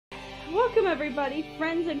Welcome everybody,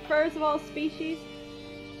 friends and furs of all species.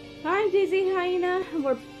 I'm Dayzee Hyena, and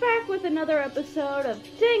we're back with another episode of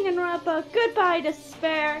Danganronpa, Goodbye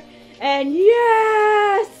Despair, and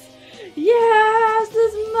yes! Yes!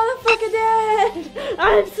 This motherfucker did!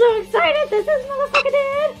 I'm so excited that this motherfucker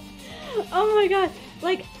did! Oh my god,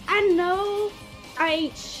 like, I know I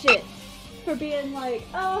ain't shit for being like,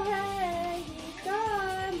 oh hey, he's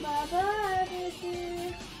gone, bye-bye,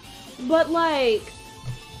 bitches. But like,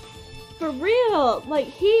 for real, like,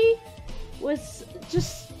 he was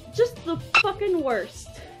just the fucking worst.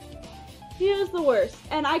 He was the worst,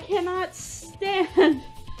 and I cannot stand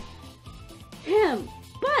him.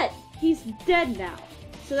 But he's dead now,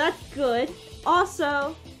 so that's good.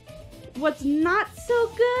 Also, what's not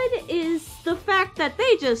so good is the fact that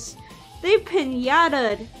they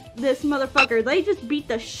pinata'd this motherfucker. They just beat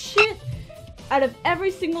the shit out of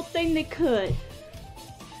every single thing they could.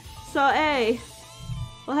 So, hey,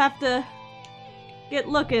 we'll have to get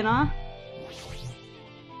looking, huh?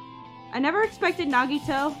 I never expected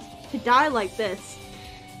Nagito to die like this.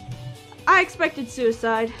 I expected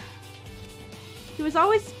suicide. He was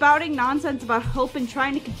always spouting nonsense about hope and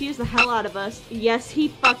trying to confuse the hell out of us. Yes, he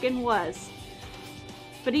fucking was.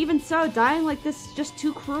 But even so, dying like this is just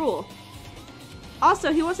too cruel.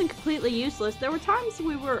 Also, he wasn't completely useless. There were times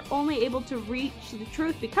we were only able to reach the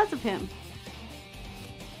truth because of him.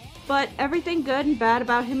 But everything good and bad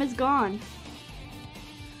about him is gone.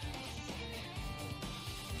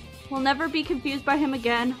 We'll never be confused by him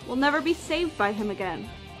again. We'll never be saved by him again.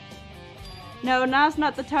 No, now's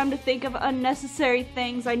not the time to think of unnecessary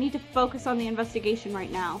things. I need to focus on the investigation right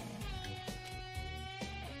now.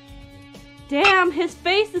 Damn, his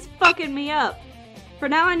face is fucking me up. For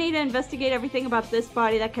now, I need to investigate everything about this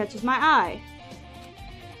body that catches my eye.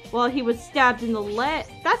 Well, he was stabbed in the leg.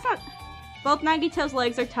 That's not... Both Nagito's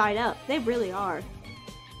legs are tied up. They really are.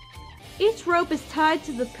 Each rope is tied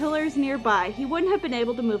to the pillars nearby. He wouldn't have been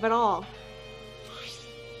able to move at all.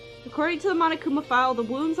 According to the Monokuma file, the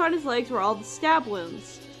wounds on his legs were all the stab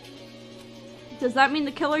wounds. Does that mean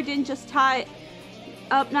the killer didn't just tie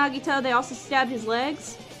up Nagito, they also stabbed his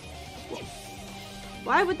legs?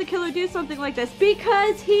 Why would the killer do something like this?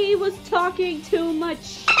 Because he was talking too much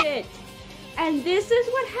shit. And this is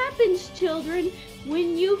what happens, children,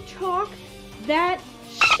 when you talk that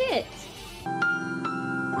shit.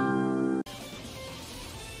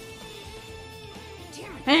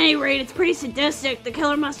 At any rate, it's pretty sadistic. The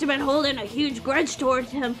killer must have been holding a huge grudge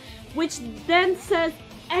towards him, which then says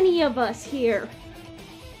any of us here.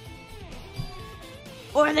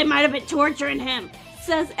 Or they might have been torturing him.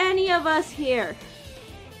 Says any of us here.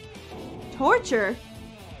 Torture?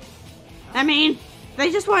 I mean, if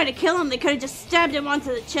they just wanted to kill him, they could have just stabbed him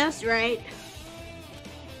onto the chest, right?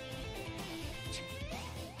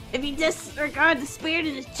 If you disregard the spear in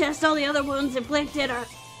his chest, all the other wounds inflicted are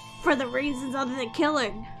for the reasons other than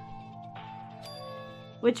killing.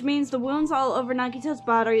 Which means the wounds all over Nagito's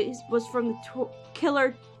body was from the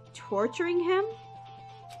killer torturing him?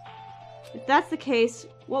 If that's the case,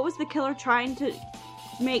 what was the killer trying to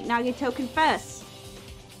make Nagito confess?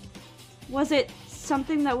 Was it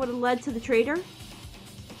something that would have led to the traitor?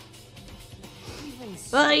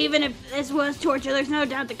 Well, even if this was torture, there's no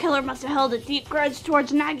doubt the killer must have held a deep grudge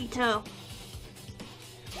towards Nagito.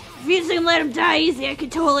 Refusing to let him die easy, I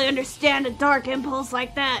could totally understand a dark impulse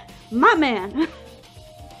like that. My man!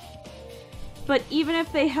 But even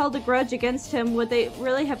if they held a grudge against him, would they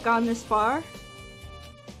really have gone this far?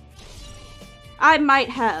 I might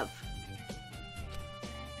have.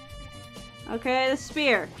 Okay, the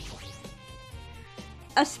spear.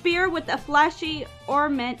 A spear with a flashy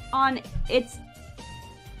ornament on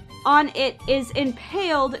it is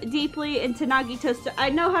impaled deeply into Nagito's...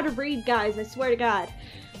 I know how to read, guys, I swear to God.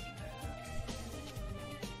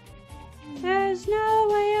 There's no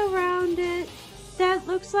way around it. That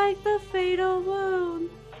looks like the fatal wound.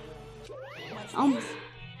 Oh my.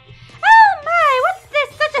 Oh my, what's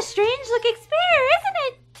this? Such a strange looking spear, isn't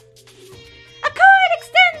it? A cord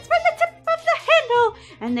extends from the tip of the handle,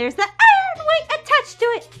 and there's the iron weight attached to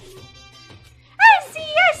it. I see.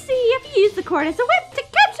 If you use the cord as a whip to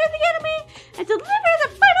capture the enemy and deliver the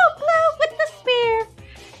final blow with the spear.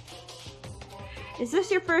 Is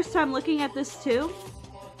this your first time looking at this too?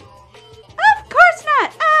 Of course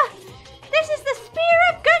not! This is the spear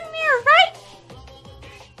of Gungnir, right?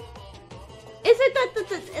 Is it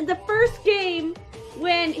that the first game,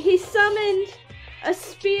 when he summoned a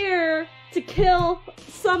spear to kill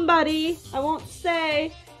somebody, I won't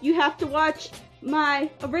say, you have to watch my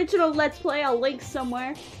original Let's Play, I'll link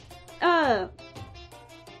somewhere.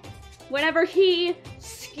 Whenever he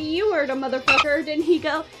skewered a motherfucker, didn't he go,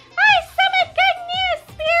 I summoned Gungnir's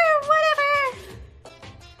spear, whatever!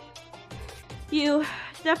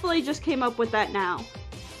 Definitely just came up with that now. By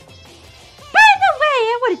the way,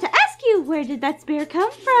 I wanted to ask you, where did that spear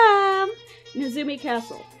come from? Nezumi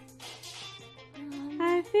Castle.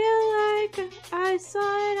 I feel like I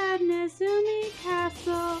saw it at Nezumi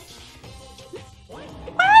Castle. What?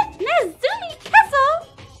 Nezumi Castle?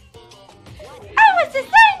 I was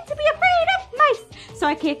designed to be afraid of mice, so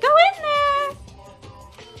I can't go in there.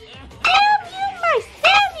 Damn you mice!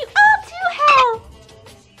 Damn you all to hell!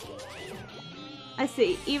 I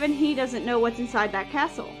see. Even he doesn't know what's inside that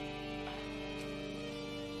castle.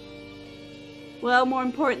 Well, more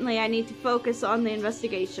importantly, I need to focus on the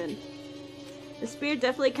investigation. The spear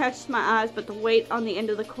definitely catches my eyes, but the weight on the end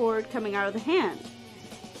of the cord coming out of the hand.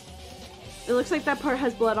 It looks like that part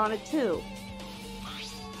has blood on it too.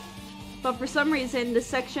 But for some reason, this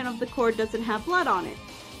section of the cord doesn't have blood on it.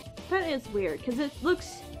 That is weird, because it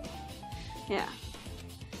looks... yeah.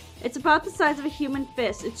 It's about the size of a human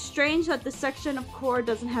fist. It's strange that this section of cord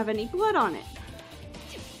doesn't have any blood on it.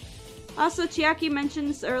 Also, Chiaki mentioned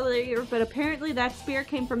this earlier, but apparently that spear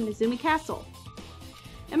came from Nezumi Castle.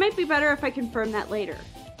 It might be better if I confirm that later.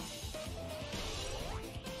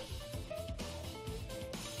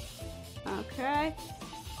 Okay.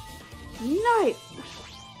 Knife!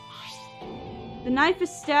 The knife is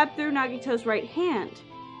stabbed through Nagito's right hand.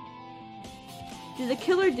 Did the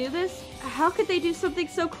killer do this? How could they do something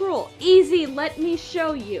so cruel? Easy, let me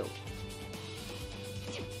show you.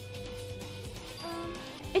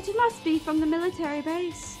 It must be from the military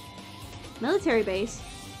base. Military base?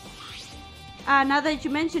 Now that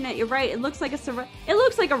you mention it, you're right. It looks like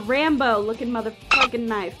a Rambo-looking motherfucking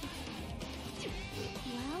knife.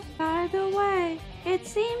 Well, by the way, it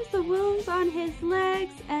seems the wounds on his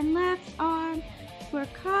legs and left arm were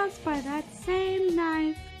caused by that same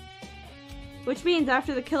knife. Which means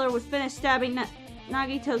after the killer was finished stabbing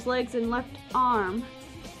Nagito's legs and left arm,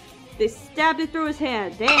 they stabbed it through his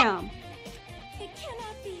hand. Damn. It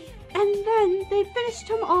cannot be. And then they finished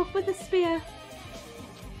him off with a spear.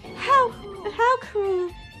 How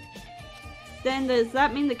cruel. Then does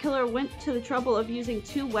that mean the killer went to the trouble of using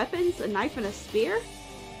two weapons, a knife and a spear?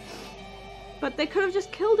 But they could have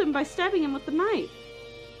just killed him by stabbing him with the knife.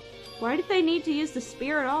 Why did they need to use the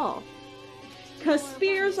spear at all? Because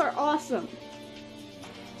spears are awesome.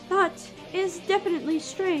 That is definitely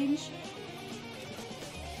strange.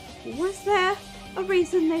 Was there a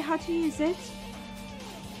reason they had to use it?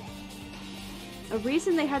 A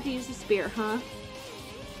reason they had to use the spear, huh?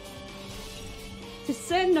 To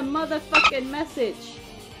send a motherfucking message.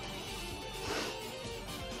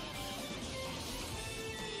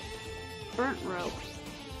 Burnt rope.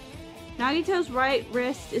 Nagito's right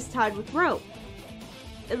wrist is tied with rope.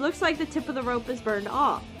 It looks like the tip of the rope is burned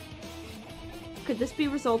off. Could this be a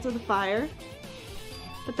result of the fire?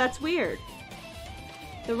 But that's weird.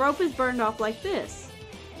 The rope is burned off like this.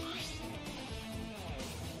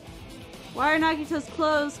 Why are Nagito's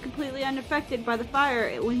clothes completely unaffected by the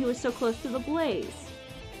fire when he was so close to the blaze?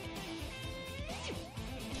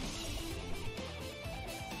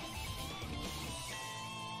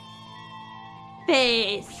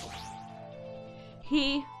 Face!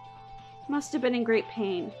 He must have been in great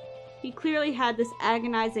pain. He clearly had this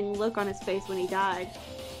agonizing look on his face when he died.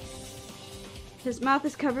 His mouth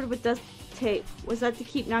is covered with duct tape. Was that to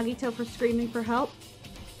keep Nagito from screaming for help?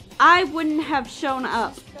 I wouldn't have shown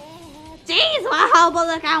up. Jeez, what horrible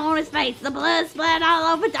look on his face. The blood splattered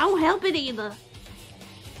all over. Don't help it either.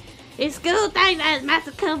 It's a good thing that his mouth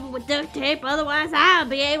is covered with duct tape, otherwise I'll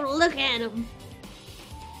be able to look at him.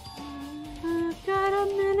 Got a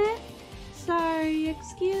minute? Sorry,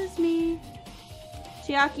 excuse me.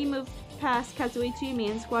 Chiaki moved past Kazuichimi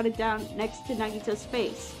and squatted down next to Nagito's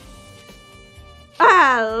face.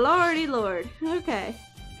 Ah, lordy lord. Okay.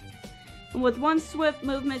 And with one swift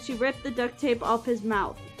movement, she ripped the duct tape off his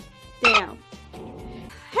mouth. Damn.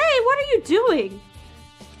 Hey, what are you doing?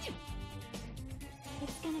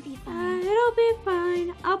 It's gonna be fine. It'll be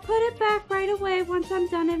fine. I'll put it back right away once I'm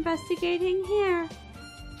done investigating here.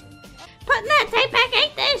 Putting that tape back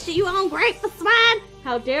ain't this, you ungrateful swine!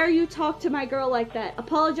 How dare you talk to my girl like that?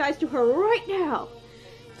 Apologize to her right now.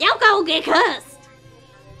 You go get cussed!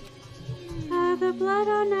 The blood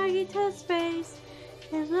on Nagito's face.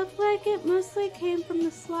 It looked like it mostly came from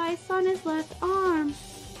the slice on his left arm.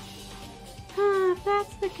 Huh, if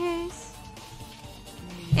that's the case.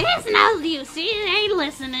 It's no use, she ain't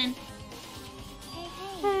listening.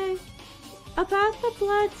 Hey, about the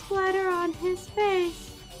blood splatter on his face.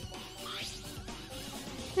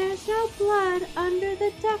 There's no blood under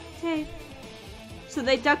the duct tape. So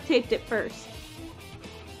they duct taped it first.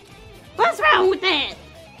 What's wrong with that?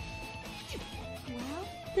 Well,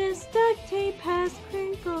 this duct tape has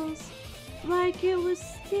crinkles. like it was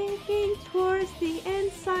sticking towards the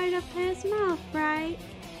inside of his mouth, right?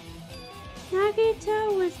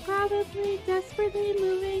 Nagito was probably desperately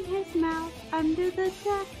moving his mouth under the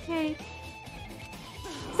duct tape.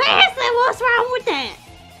 Seriously, what's wrong with that?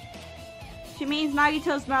 She means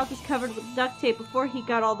Nagito's mouth was covered with duct tape before he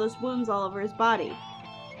got all those wounds all over his body.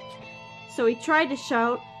 So he tried to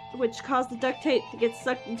shout, which caused the duct tape to get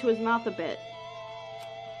sucked into his mouth a bit.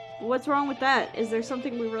 What's wrong with that? Is there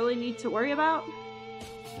something we really need to worry about?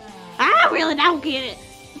 I really don't get it.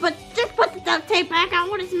 But just put the duct tape back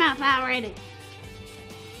on his mouth already.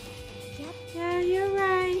 Yep. Yeah, you're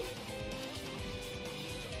right.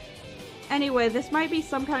 Anyway, this might be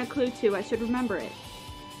some kind of clue too. I should remember it.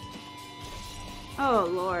 Oh,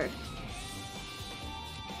 Lord.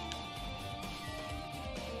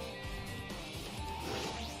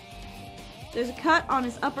 There's a cut on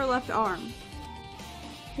his upper left arm.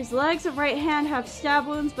 His legs and right hand have stab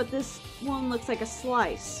wounds, but this wound looks like a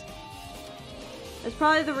slice. That's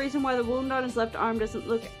probably the reason why the wound on his left arm doesn't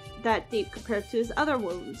look that deep compared to his other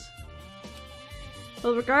wounds.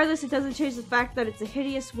 Well, regardless, it doesn't change the fact that it's a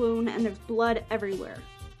hideous wound and there's blood everywhere.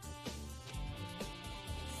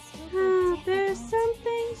 There's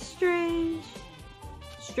something strange.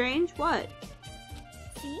 Strange? What?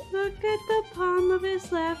 See? Look at the palm of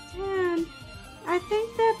his left hand. I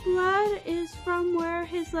think that blood is from where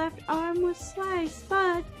his left arm was sliced,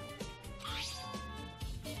 but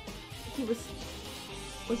was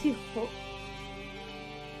he whole?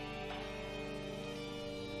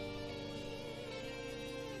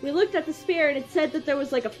 We looked at the spear and it said that there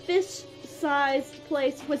was like a fist-sized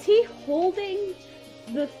place. Was he holding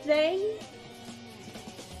the thing?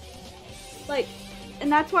 Like,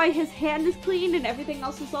 and that's why his hand is clean and everything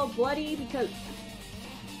else is all bloody, because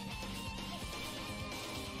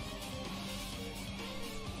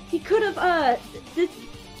he could have,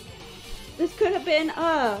 this could have been,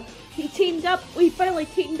 he finally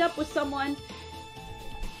teamed up with someone,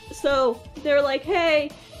 so they're like, hey,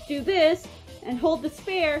 do this, and hold the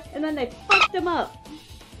spear, and then they fucked him up.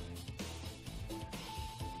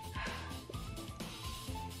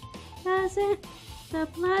 Doesn't the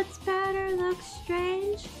blood spatter look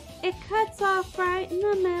strange? It cuts off right in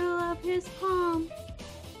the middle of his palm.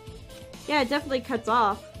 Yeah, it definitely cuts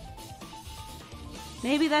off.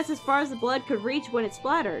 Maybe that's as far as the blood could reach when it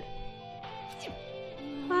splattered.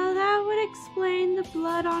 Well, that would explain the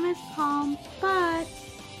blood on his palm, but...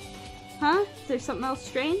 Huh? Is there something else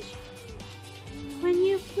strange? When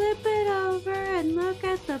you flip it over and look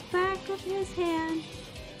at the back of his hand...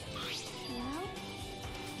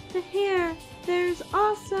 Well? Here, there's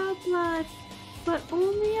also blood, but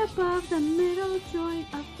only above the middle joint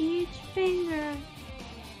of each finger.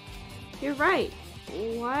 You're right.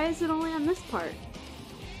 Why is it only on this part?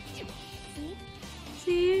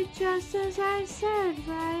 See, just as I said,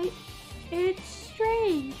 right? It's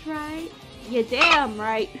strange, right? You damn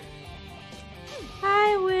right.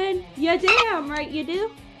 I win. You damn right you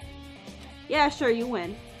do. Yeah, sure, you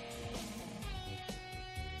win.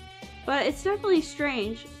 But it's definitely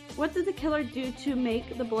strange. What did the killer do to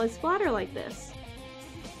make the blood splatter like this?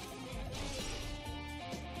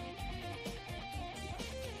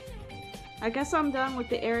 I guess I'm done with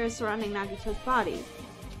the area surrounding Nagito's body.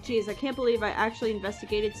 Jeez, I can't believe I actually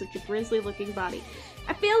investigated such a grisly looking body.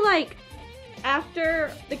 I feel like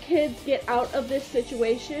after the kids get out of this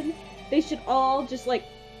situation, they should all just like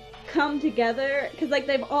come together, because like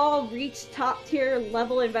they've all reached top tier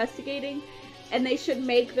level investigating, and they should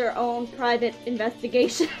make their own private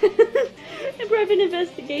investigation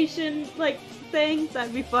like things.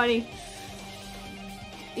 That'd be funny.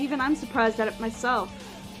 Even I'm surprised at it myself.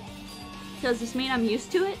 Does this mean I'm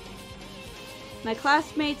used to it? My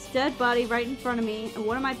classmate's dead body right in front of me, and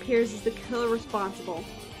one of my peers is the killer responsible.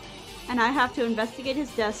 And I have to investigate his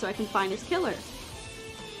death so I can find his killer.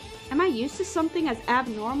 Am I used to something as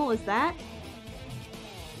abnormal as that?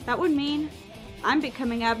 That would mean I'm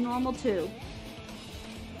becoming abnormal too.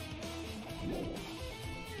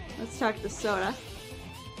 Let's talk to Soda.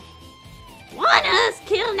 Why does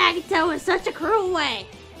kill Nagito in such a cruel way?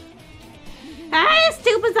 It's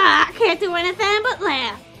too bizarre. I can't do anything but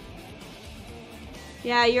laugh.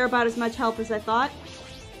 Yeah, you're about as much help as I thought.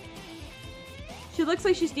 She looks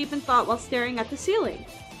like she's deep in thought while staring at the ceiling.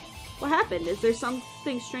 What happened? Is there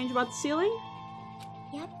something strange about the ceiling?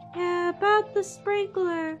 Yep. Yeah, about the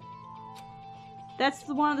sprinkler. That's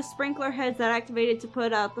one of the sprinkler heads that activated to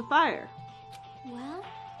put out the fire. Well?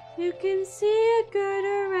 You can see a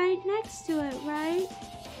girder right next to it, right?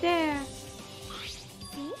 There.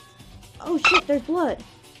 See? Oh shit, there's blood.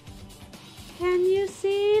 Can you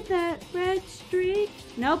see that red streak?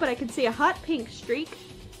 No, but I can see a hot pink streak.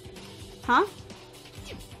 Huh?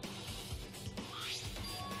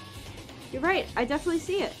 You're right, I definitely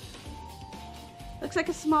see it. Looks like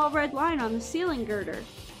a small red line on the ceiling girder.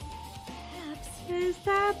 Perhaps. Is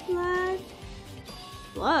that blood?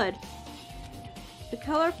 Blood? The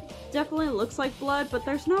color definitely looks like blood, but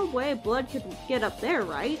there's no way blood could get up there,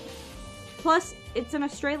 right? Plus, it's in a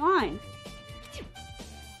straight line.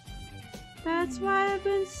 That's why I've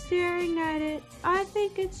been staring at it. I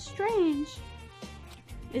think it's strange.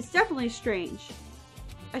 It's definitely strange.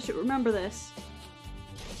 I should remember this.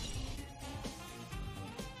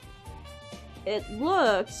 It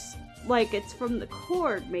looks like it's from the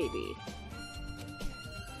cord, maybe.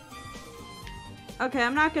 Okay,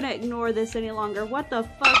 I'm not gonna ignore this any longer. What the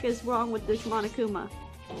fuck is wrong with this Monokuma?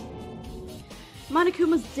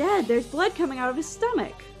 Monokuma's dead. There's blood coming out of his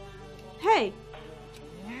stomach. Hey.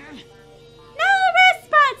 No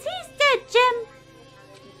response! He's dead, Jim!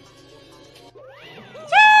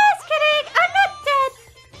 Just kidding! I'm not dead!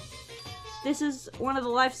 This is one of the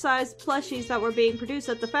life-size plushies that were being produced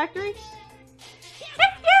at the factory? If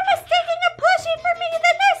you're mistaking a plushie for me,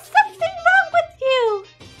 then there's something wrong with you!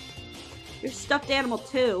 Your stuffed animal,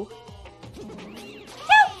 too. Don't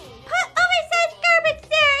put oversized garbage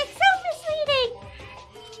there! It's so misleading!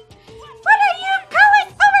 What are you calling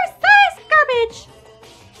oversized garbage?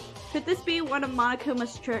 Could this be one of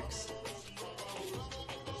Monokuma's tricks?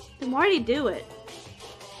 Then why'd he do it?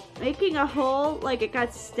 Making a hole like it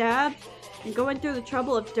got stabbed and going through the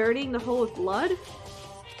trouble of dirtying the hole with blood?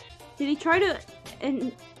 Did he try to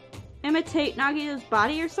imitate Nagito's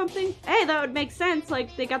body or something? Hey, that would make sense,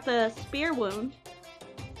 like they got the spear wound.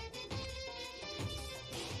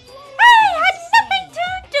 I had nothing to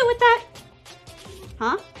do with that!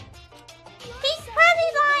 Huh? He's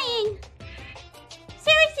probably lying!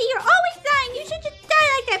 Seriously, you're always lying! You should just die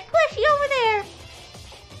like that plushie over there!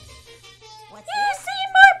 You seem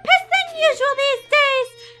more pissed than usual these days!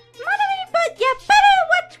 Monomi, but you better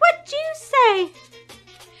watch what you say!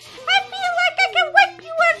 I feel like I can wipe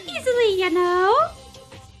you out easily, you know?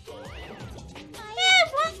 I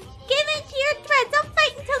won't give in to your threats. I'll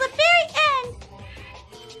fight until the very end!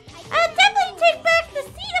 I'll definitely take back the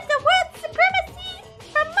seat of the world supremacy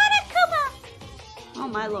from Monokuma! Oh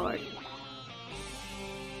my lord.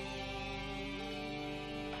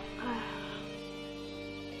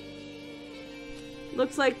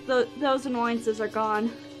 Looks like those annoyances are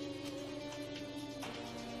gone.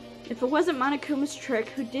 If it wasn't Monokuma's trick,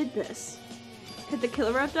 who did this? Could the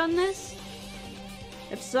killer have done this?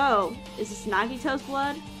 If so, is this Nagito's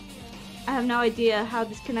blood? I have no idea how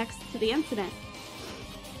this connects to the incident.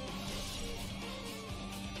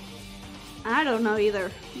 I don't know either.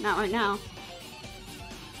 Not right now.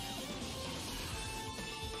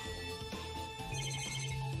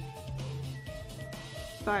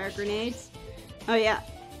 Fire grenades. Oh yeah.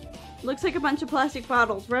 Looks like a bunch of plastic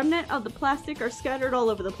bottles. Remnant of the plastic are scattered all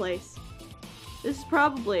over the place. This is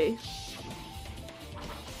probably...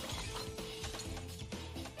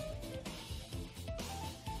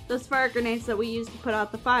 those fire grenades that we used to put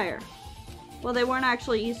out the fire. Well, they weren't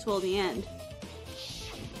actually useful in the end.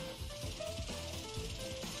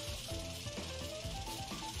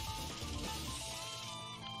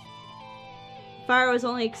 Fire was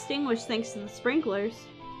only extinguished thanks to the sprinklers.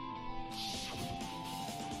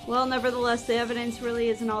 Well, nevertheless, the evidence really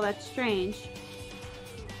isn't all that strange.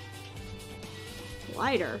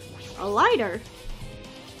 Lighter? A lighter?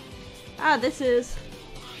 Ah, this is...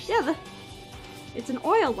 yeah, it's an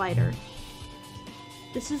oil lighter.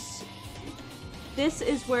 This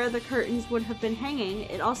is where the curtains would have been hanging.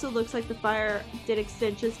 It also looks like the fire did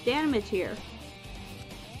extensive damage here.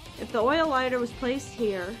 If the oil lighter was placed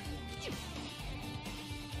here...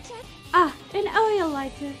 ah, an oil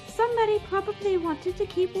lighter. Somebody probably wanted to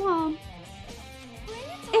keep warm.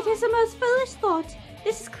 It is a most foolish thought.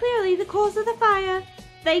 This is clearly the cause of the fire.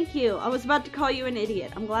 Thank you. I was about to call you an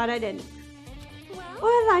idiot. I'm glad I didn't.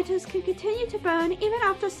 Oil lighters can continue to burn even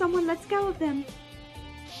after someone lets go of them.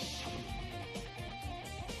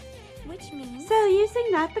 Which means... so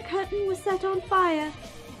using that, the curtain was set on fire.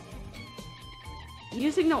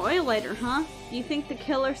 Using the oil lighter, huh? Do you think the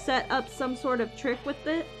killer set up some sort of trick with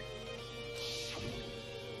it?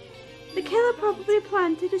 The killer probably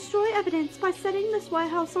planned to destroy evidence by setting this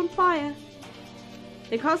warehouse on fire.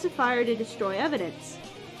 They caused a fire to destroy evidence.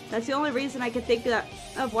 That's the only reason I could think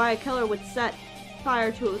of why a killer would set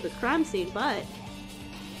fire to the crime scene, but...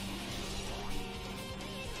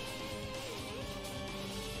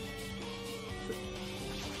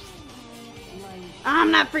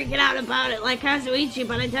 I'm not freaking out about it like Kazuichi,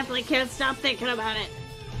 but I definitely can't stop thinking about it.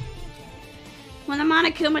 When the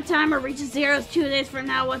Monokuma timer reaches 0 2 days from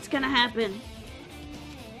now, what's gonna happen?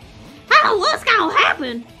 Ha know what's gonna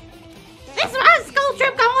happen. This is our school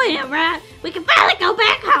trip going in, right? We can finally go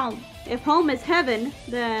back home. If home is heaven,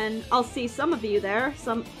 then I'll see some of you there.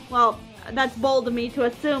 Well, that's bold of me to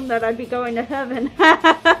assume that I'd be going to heaven.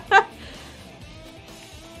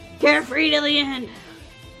 Carefree to the end.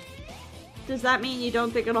 Does that mean you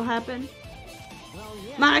don't think it'll happen?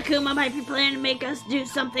 Monokuma might be planning to make us do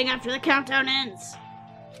something after the countdown ends.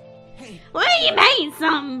 What do you mean,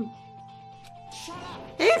 something?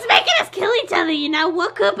 He's making us kill each other, you know?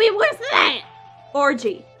 What could be worse than that?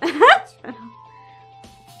 Orgy.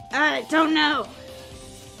 I don't know.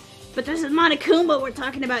 But this is Monokuma we're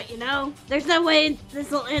talking about, you know? There's no way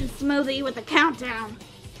this will end smoothly with the countdown.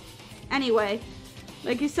 Anyway,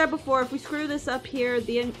 like you said before, if we screw this up here,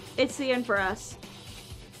 it's the end for us.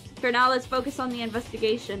 For now, let's focus on the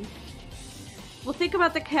investigation. We'll think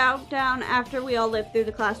about the countdown after we all live through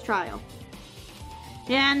the class trial.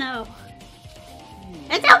 Yeah, I know.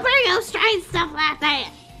 And don't bring up strange stuff like that.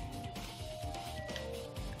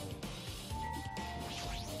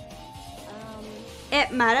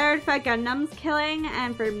 It mattered for Gundam's killing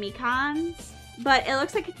and for Mikan's, but it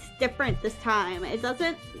looks like it's different this time. It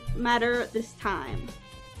doesn't matter this time.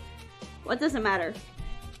 What doesn't matter?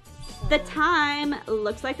 The time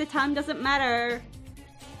looks like the time doesn't matter.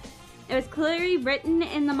 It was clearly written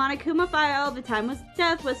in the Monokuma file. The time of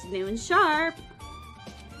death was noon sharp.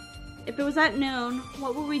 If it was at noon,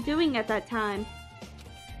 what were we doing at that time?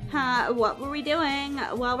 What were we doing?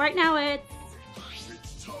 Well, right now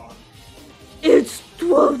it's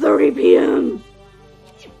 12:30 p.m.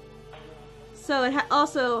 So it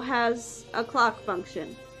also has a clock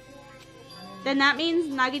function. Then that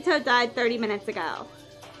means Nagito died 30 minutes ago.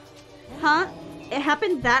 Huh? It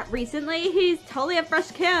happened that recently? He's totally a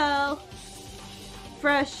fresh kill.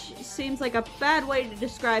 Fresh seems like a bad way to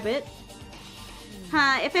describe it.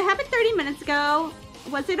 If it happened 30 minutes ago,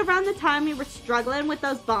 was it around the time we were struggling with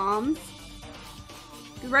those bombs?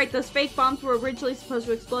 Right, those fake bombs were originally supposed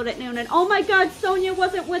to explode at noon, and oh my god, Sonia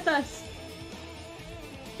wasn't with us!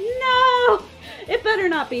 No! It better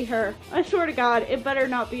not be her. I swear to god, it better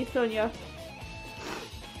not be Sonia.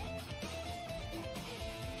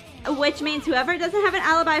 Which means whoever doesn't have an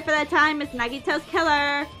alibi for that time is Nagito's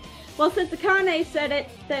killer. Well, since Akane said it,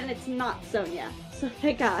 then it's not Sonia. So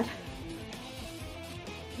thank god.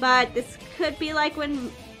 But this could be like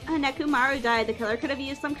when Nekomaru died. The killer could have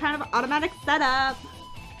used some kind of automatic setup.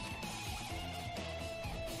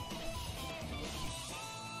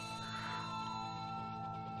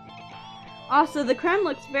 Also, the crime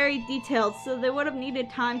looks very detailed, so they would have needed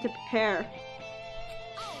time to prepare.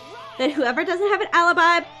 That whoever doesn't have an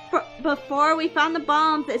alibi before we found the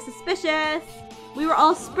bombs is suspicious. We were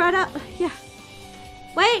all spread up. Yeah.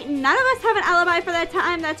 Wait, none of us have an alibi for that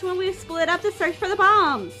time. That's when we split up to search for the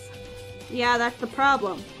bombs. Yeah, that's the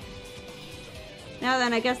problem. Now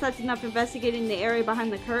then, I guess that's enough investigating the area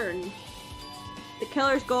behind the curtain. The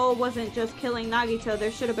killer's goal wasn't just killing Nagito.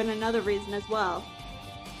 There should have been another reason as well.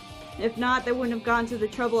 If not, they wouldn't have gone to the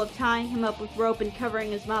trouble of tying him up with rope and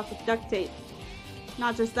covering his mouth with duct tape.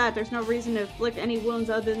 Not just that, there's no reason to inflict any wounds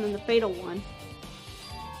other than the fatal one.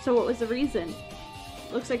 So what was the reason?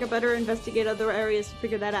 Looks like I better investigate other areas to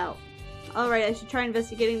figure that out. Alright, I should try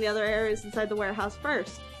investigating the other areas inside the warehouse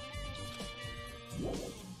first.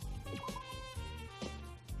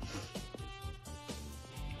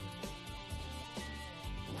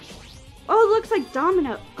 Oh, it looks like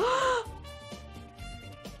Domino.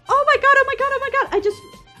 Oh my god, oh my god, oh my god!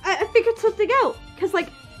 I figured something out. Cause like,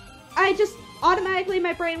 I just automatically,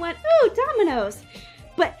 my brain went, ooh, dominoes.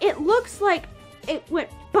 But it looks like it went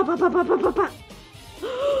ba ba ba ba ba ba ba.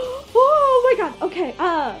 Oh my god, okay,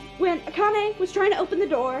 when Akane was trying to open the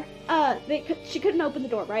door, she couldn't open the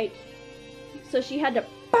door, right? So she had to,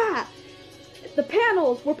 bah! The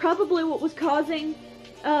panels were probably what was causing,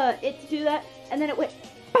 it to do that, and then it went,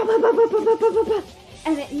 ba ba ba ba ba ba ba ba ba,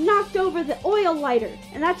 and it knocked over the oil lighter,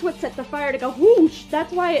 and that's what set the fire to go whoosh.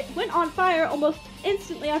 That's why it went on fire almost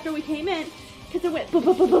instantly after we came in, because it went ba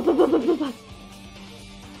ba ba ba ba ba ba ba ba.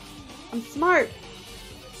 I'm smart.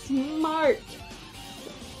 Smart.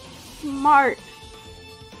 Smart.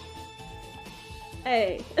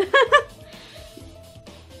 Hey.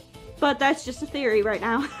 But that's just a theory right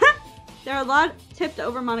now. There are a lot tipped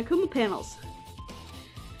over Monokuma panels.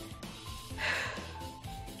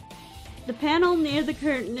 The panel near the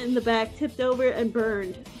curtain in the back tipped over and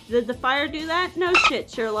burned. Did the fire do that? No shit,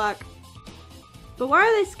 Sherlock. But why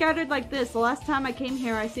are they scattered like this? The last time I came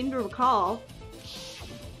here, I seem to recall.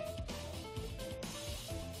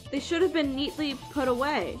 They should have been neatly put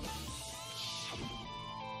away.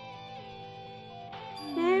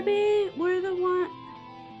 Maybe we're the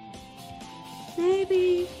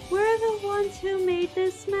ones who made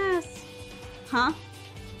this mess. Huh?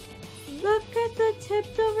 Look at the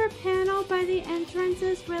tipped over panel by the entrance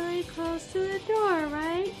is really close to the door,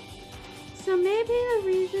 right? So maybe the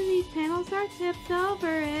reason these panels are tipped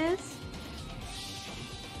over is...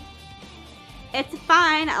 It's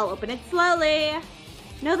fine, I'll open it slowly.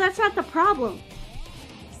 No, that's not the problem.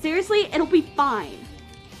 Seriously, it'll be fine.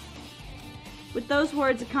 With those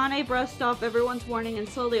words, Akane brushed off everyone's warning and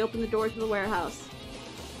slowly opened the door to the warehouse.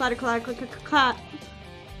 Clatter, clatter, clatter, clatter, clatter.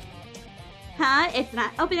 Huh? It's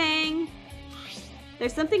not opening.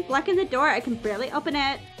 There's something blocking the door. I can barely open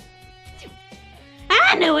it.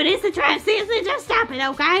 I knew it is the trap. Seriously, just stop it,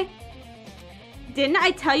 okay? Didn't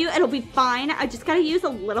I tell you it'll be fine? I just gotta use a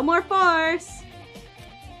little more force.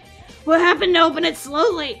 What happened to open it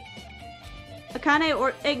slowly?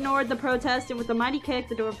 Akane ignored the protest, and with a mighty kick,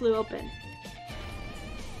 the door flew open.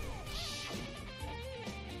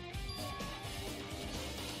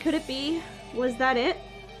 Could it be? Was that it?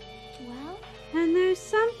 Well, and there's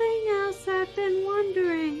something else I've been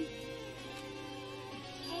wondering.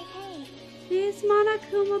 Hey. These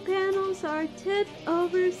Monokuma panels are tipped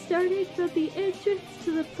over starting from the entrance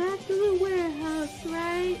to the back of the warehouse,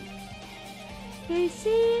 right? They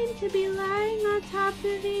seem to be lying on top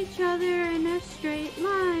of each other in a straight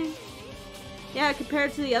line. Yeah,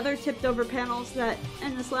 compared to the other tipped over panels that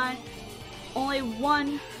in this line, only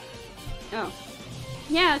one... Oh.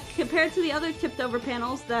 Yeah, compared to the other tipped over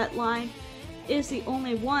panels, that line is the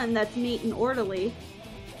only one that's neat and orderly.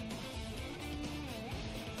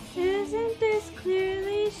 Isn't this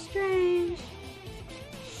clearly strange?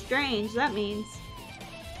 Strange, that means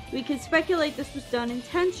we can speculate this was done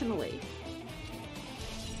intentionally.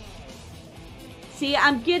 See,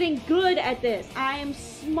 I'm getting good at this. I am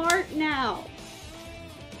smart now.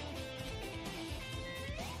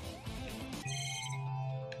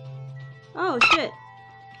 Oh shit.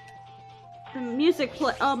 The music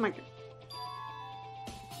play. Oh my god.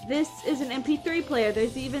 This is an MP3 player.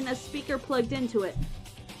 There's even a speaker plugged into it.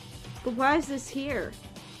 But why is this here?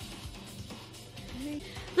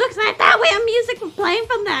 Looks like that way music was playing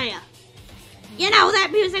from there. You know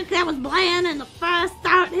that music that was playing and the fire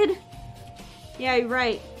started? Yeah, you're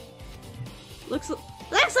right. Looks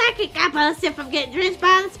like it got busted from getting drenched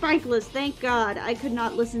by the sprinklers. Thank God. I could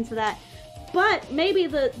not listen to that. But maybe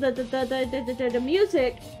the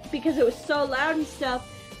music, because it was so loud and stuff,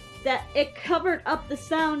 that it covered up the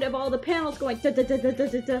sound of all the panels going da da da da da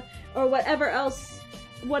da da, or whatever else,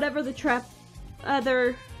 whatever the trap,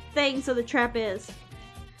 other things of the trap is.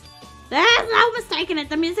 There's no mistaking it.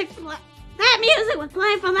 That music was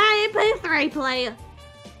playing from that MP3 player.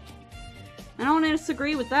 I don't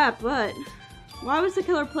disagree with that, but why was the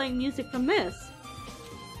killer playing music from this?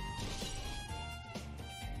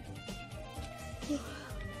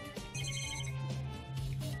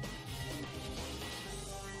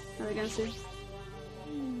 Are they gonna see?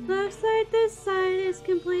 Looks like this side is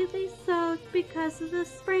completely soaked because of the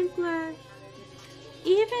sprinkler.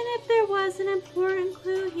 Even if there was an important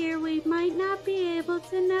clue here, we might not be able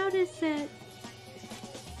to notice it.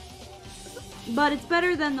 But it's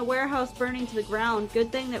better than the warehouse burning to the ground.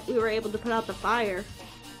 Good thing that we were able to put out the fire.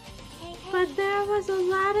 But there was a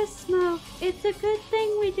lot of smoke. It's a good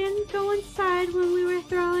thing we didn't go inside when we were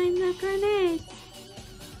throwing the grenades.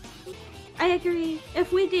 I agree.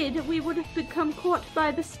 If we did, we would have become caught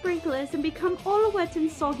by the sprinklers and become all wet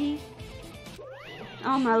and soggy.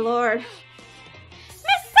 Oh my lord.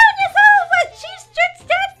 Miss Sonia's all wet! She's just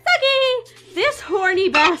dead soggy! This horny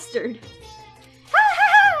bastard. Ha ha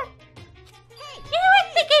ha! You were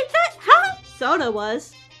thinking that, huh? Soda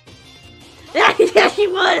was. Yeah, she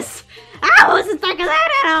was! I wasn't thinking that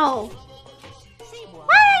at all!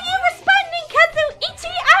 Why are you responding,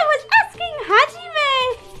 Kazuichi? I was asking Hajime!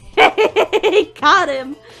 He caught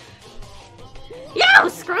him. Yo,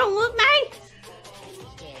 screw with me!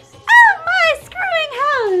 Oh my, screwing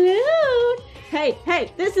hallelujah!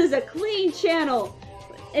 Hey, this is a clean channel.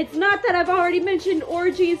 It's not that I've already mentioned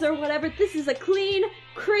orgies or whatever. This is a clean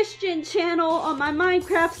Christian channel on my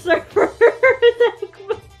Minecraft server.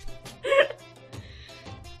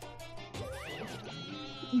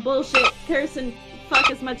 Bullshit. Curse and fuck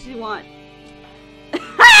as much as you want.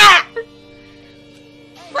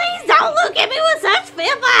 Please don't look at me with such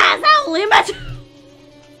filth eyes. I'll limit.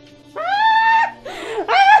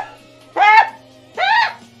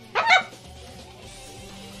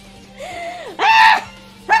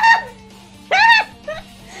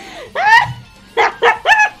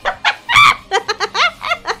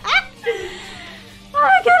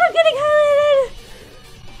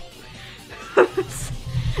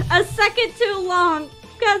 A second too long.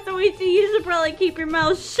 Kazuichi, you should probably keep your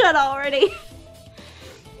mouth shut already.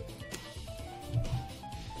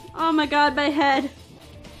 Oh my god, my head.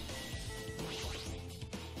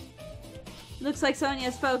 Looks like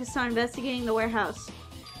Sonia's focused on investigating the warehouse.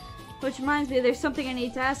 Which reminds me, there's something I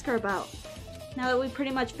need to ask her about. Now that we've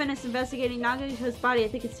pretty much finished investigating Nagito's body, I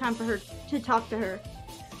think it's time for her to talk to her.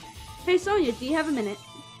 Hey Sonia, do you have a minute?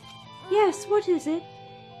 Yes, what is it?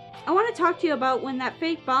 I want to talk to you about when that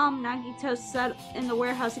fake bomb Nagito set in the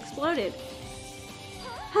warehouse exploded.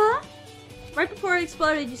 Huh? Right before it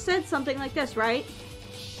exploded, you said something like this, right?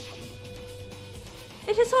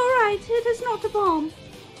 It is alright, it is not a bomb.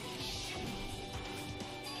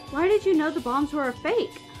 Why did you know the bombs were a fake?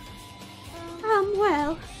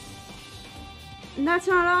 Well... And that's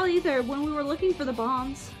not all either. When we were looking for the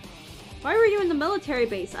bombs. Why were you in the military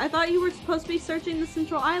base? I thought you were supposed to be searching the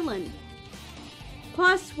central island.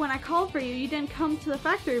 Plus, when I called for you, you didn't come to the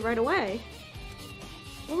factory right away.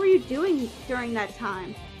 What were you doing during that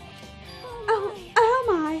time? Oh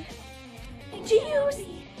my. Do you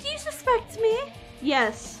suspect me?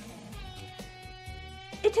 Yes.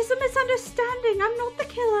 It is a misunderstanding. I'm not the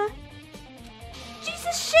killer.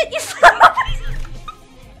 Jesus shit, you son of a...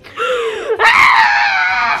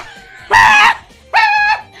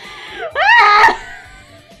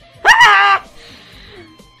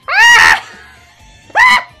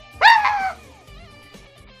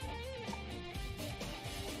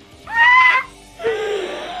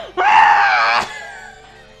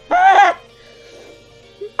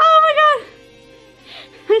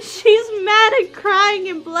 She's mad and crying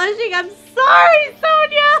and blushing. I'm sorry,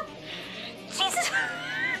 Sonia!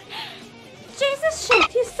 Jesus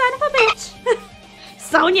shit, you son of a bitch!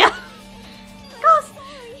 Sonia! Gosh,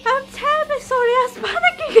 I'm terribly sorry, I was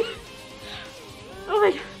panicking! Oh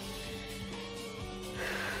my god.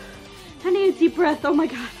 I need a deep breath, oh my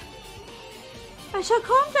god. I shall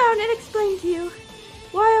calm down and explain to you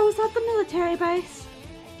why I was at the military base.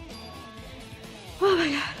 Oh my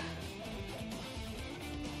god.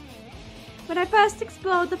 When I first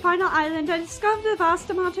explored the final island, I discovered a vast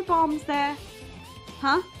amount of bombs there.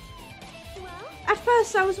 Huh? At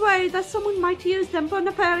first, I was worried that someone might use them for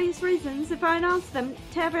nefarious reasons if I announced them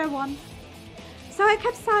to everyone. So I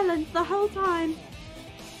kept silent the whole time.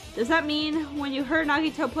 Does that mean when you heard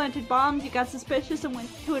Nagito planted bombs, you got suspicious and went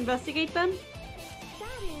to investigate them?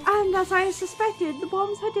 And as I suspected, the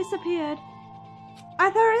bombs had disappeared. I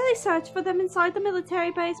thoroughly searched for them inside the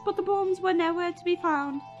military base, but the bombs were nowhere to be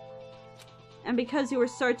found. And because you were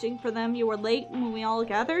searching for them, you were late when we all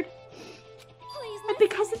gathered? And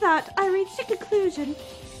because of that, I reached a conclusion.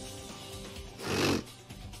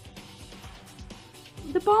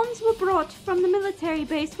 The bombs were brought from the military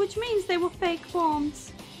base, which means they were fake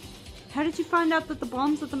bombs. How did you find out that the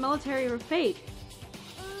bombs at the military were fake?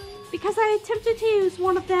 Because I attempted to use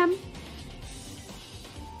one of them.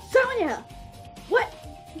 Sonia! What?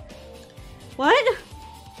 What?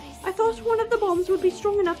 I thought one of the bombs would be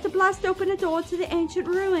strong enough to blast open a door to the ancient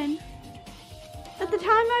ruin. At the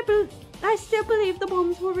time, I still believed the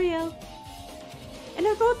bombs were real. And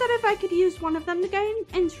I thought that if I could use one of them to gain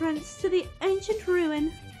entrance to the ancient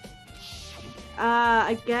ruin.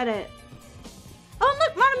 I get it. Oh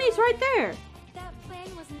look, Monami's right there! That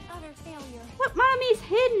plan was an utter failure. Look, Monami's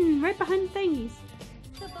hidden right behind things.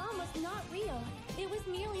 The bomb was not real. It was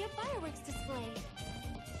merely a fireworks display.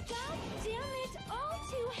 God damn it, all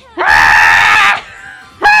too hell.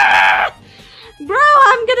 Bro,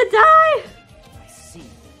 I'm gonna die! I see.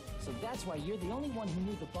 So that's why you're the only one who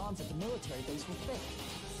knew the bombs at the military base were fake.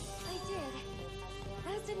 I did.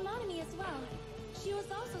 As did Monami as well. She was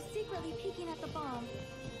also secretly peeking at the bomb.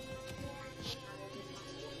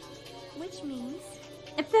 Which means...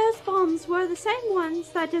 If those bombs were the same ones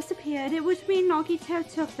that disappeared, it would mean Nagito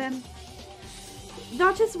took them.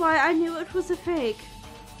 That is why I knew it was a fake.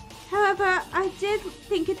 However, I did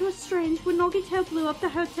think it was strange when Nagito blew up the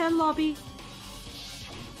hotel lobby.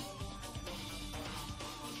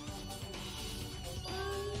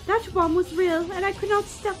 That bomb was real, and I could not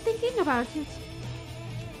stop thinking about it.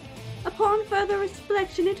 Upon further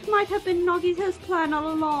reflection, it might have been Nagito's plan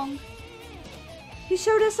all along. He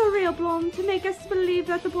showed us a real bomb to make us believe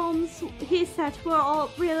that the bombs he set were all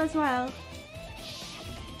real as well.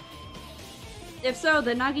 If so,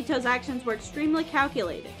 then Nagito's actions were extremely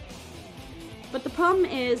calculated. But the problem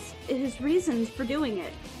is his reasons for doing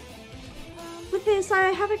it. With this, I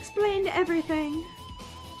have explained everything.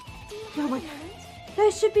 Oh my god. There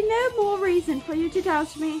should be no more reason for you to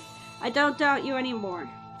doubt me. I don't doubt you anymore.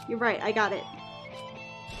 You're right, I got it.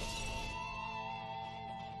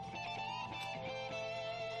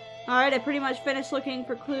 Alright, I pretty much finished looking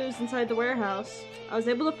for clues inside the warehouse. I was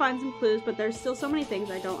able to find some clues, but there's still so many things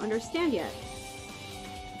I don't understand yet.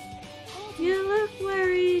 You look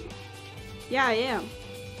worried. Yeah, I am.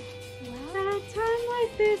 time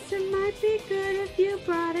like this, it might be good if you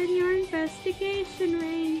broaden your investigation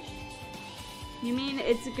range. You mean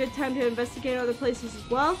it's a good time to investigate other places as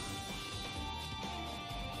well?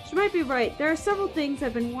 She might be right. There are several things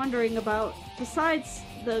I've been wondering about besides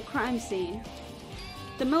the crime scene.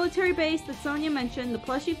 The military base that Sonia mentioned, the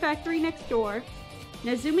plushie factory next door,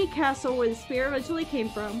 Nezumi Castle where the spear originally came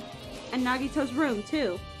from, and Nagito's room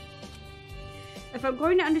too. If I'm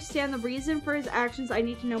going to understand the reason for his actions, I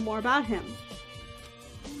need to know more about him.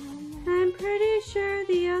 I'm pretty sure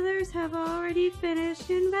the others have already finished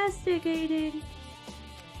investigating.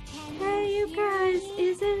 Hey you guys,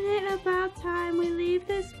 isn't it about time we leave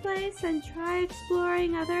this place and try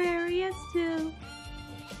exploring other areas too?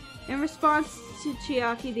 In response to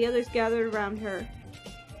Chiaki, the others gathered around her.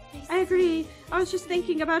 I agree. I was just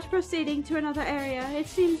thinking about proceeding to another area. It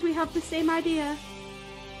seems we have the same idea.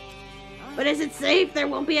 But is it safe? There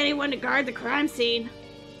won't be anyone to guard the crime scene.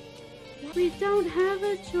 We don't have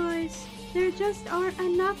a choice. There just aren't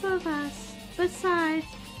enough of us. Besides,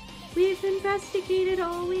 we've investigated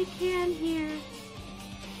all we can here.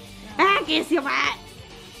 I guess you're right.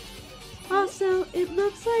 Also, it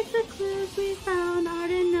looks like the clues we found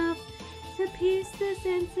aren't enough to piece this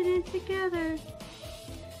incident together.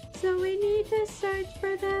 So we need to search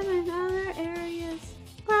for them in other areas.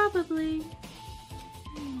 Probably.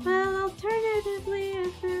 Well, alternatively,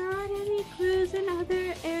 if there aren't any clues in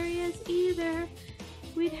other areas either,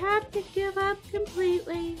 we'd have to give up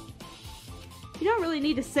completely. You don't really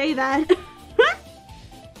need to say that.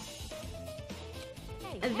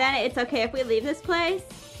 And then it's okay if we leave this place?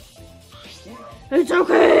 It's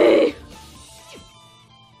okay!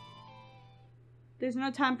 There's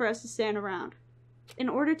no time for us to stand around. In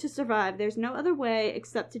order to survive, there's no other way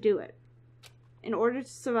except to do it. In order to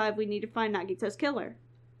survive, we need to find Nagito's killer.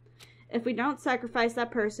 If we don't sacrifice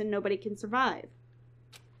that person, nobody can survive.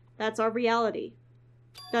 That's our reality.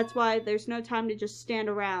 That's why there's no time to just stand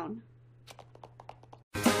around.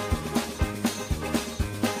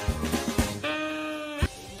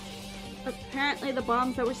 Apparently the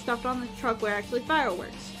bombs that were stuffed on the truck were actually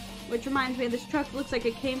fireworks. Which reminds me, this truck looks like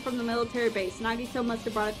it came from the military base. Nagito must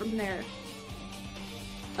have brought it from there.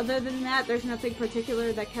 Other than that, there's nothing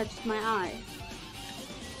particular that catches my eye.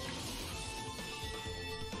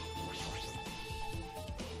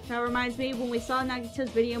 That reminds me when we saw Nagito's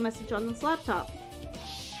video message on this laptop.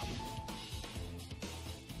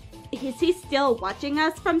 Is he still watching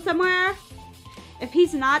us from somewhere? If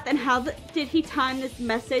he's not, then how did he time this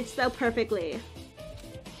message so perfectly?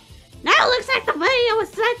 Now it looks like the video was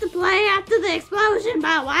set to play after the explosion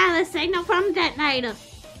by a wireless signal from the detonator.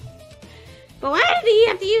 But why did he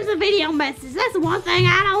have to use a video message? That's the one thing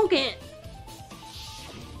I don't get.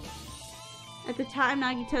 At the time,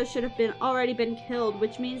 Nagito should have already been killed,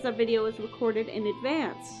 which means that video was recorded in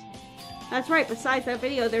advance. That's right, besides that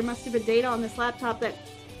video, there must have been data on this laptop that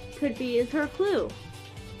could be her clue.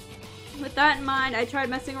 With that in mind, I tried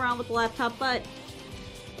messing around with the laptop, but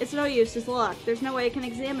it's no use, it's locked. There's no way I can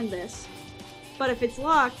examine this. But if it's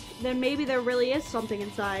locked, then maybe there really is something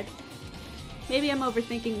inside. Maybe I'm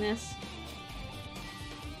overthinking this.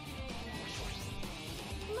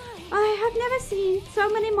 I have never seen so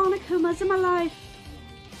many Monokumas in my life.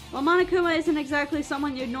 Well, Monokuma isn't exactly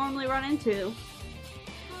someone you'd normally run into.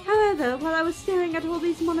 However, while I was staring at all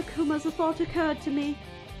these Monokumas, a thought occurred to me.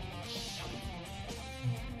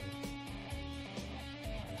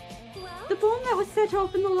 The bomb that was set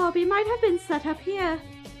off in the lobby might have been set up here.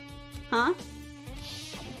 Huh?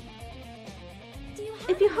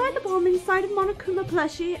 If you hide the bomb inside a Monokuma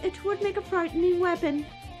plushie, it would make a frightening weapon.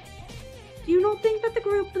 Do you not think that the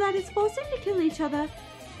group that is forcing to kill each other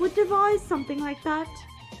would devise something like that?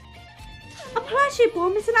 A plushie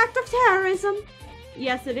bomb is an act of terrorism.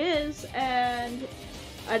 Yes, it is, and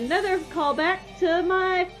another callback to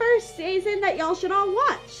my first season that y'all should all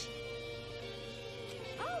watch.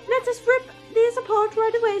 Let us rip these apart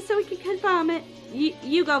right away so we can confirm it.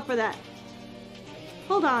 You go for that.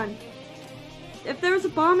 Hold on. If there was a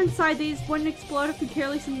bomb inside these, wouldn't it explode if we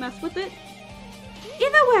carelessly mess with it?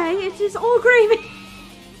 Either way, it is all gravy.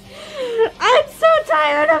 I'm so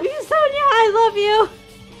tired of you, Sonia. I love you.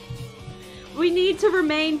 We need to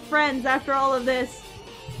remain friends after all of this.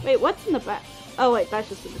 Wait, what's in the back? Oh wait, that's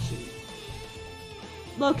just a machine.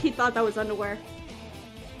 Loki thought that was underwear.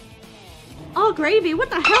 All gravy? What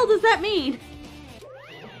the hell does that mean?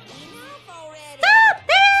 Stop!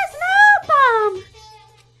 There's no bomb!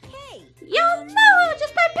 Hey! You'll know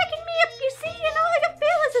just by picking me up, you see, and all I can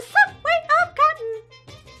feel is a soft weight of cotton.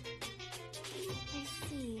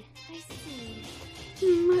 I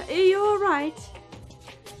see. You're right.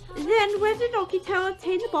 Then where did Nagito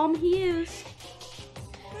obtain the bomb he used?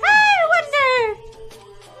 I wonder!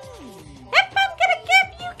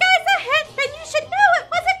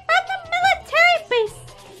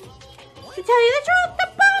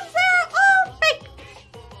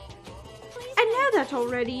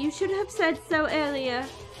 already. You should have said so earlier.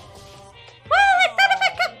 Well, I thought if I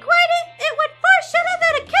kept quiet, it would foreshadow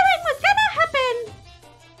that a killing was gonna happen.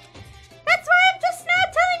 That's why I'm just now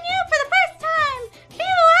telling you for the first time.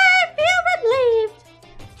 I feel relieved.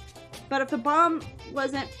 But if the bomb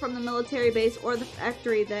wasn't from the military base or the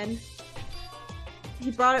factory, then he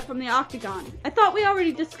brought it from the octagon. I thought we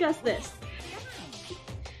already discussed this.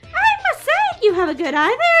 I must say, you have a good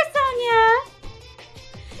eye there, Sonia.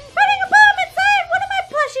 Putting a bomb inside one of my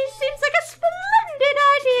plushies seems like a splendid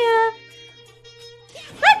idea.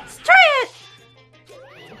 Let's try it.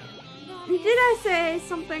 Did I say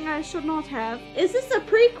something I should not have? Is this a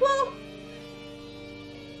prequel?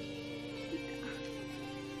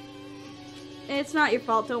 It's not your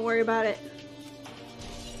fault, don't worry about it.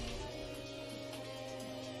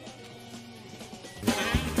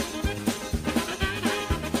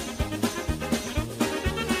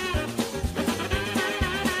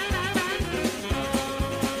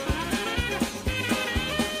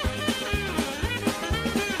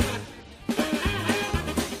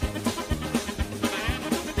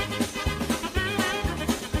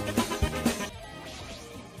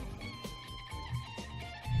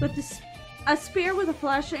 But a spear with a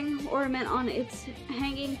flashing ornament on it's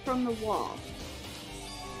hanging from the wall.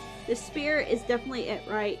 The spear is definitely it,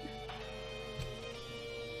 right?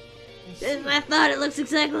 I thought it looks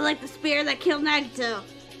exactly like the spear that killed Nagito.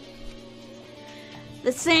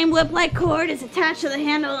 The same whip-like cord is attached to the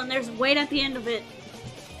handle and there's weight at the end of it.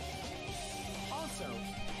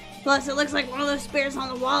 Plus, it looks like one of those spears on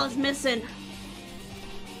the wall is missing.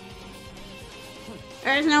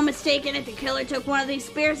 There's no mistaking it, the killer took one of these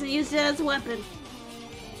spears and used it as a weapon.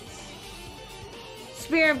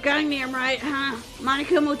 Spear of Gungnir, right, huh?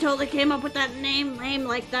 Monokuma totally came up with that name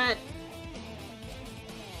like that.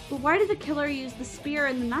 But why did the killer use the spear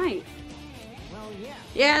and the knife? Well, yeah.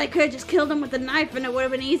 Yeah, they could have just killed him with a knife and it would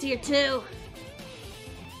have been easier too.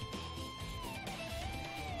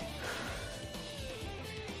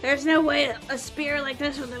 There's no way a spear like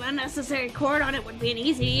this with an unnecessary cord on it would be an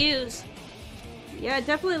easy to use. Yeah, it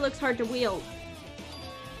definitely looks hard to wield.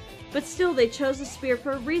 But still, they chose a spear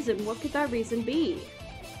for a reason. What could that reason be?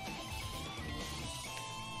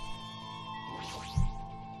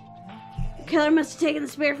 The killer must have taken the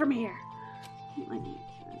spear from here.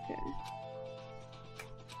 Okay.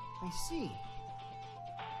 I see.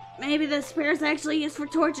 Maybe the spear is actually used for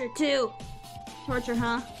torture too. Torture,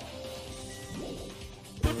 huh?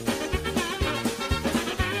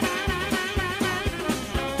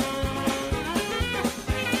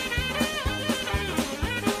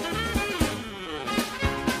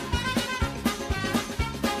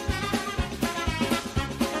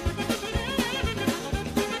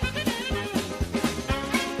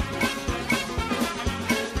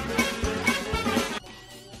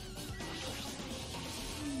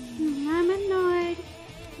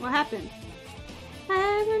 What happened?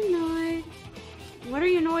 I'm annoyed. What are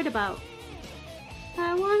you annoyed about?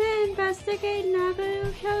 I want to investigate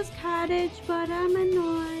Nagito's cottage, but I'm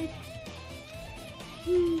annoyed.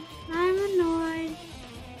 I'm annoyed.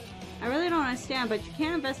 I really don't understand, but you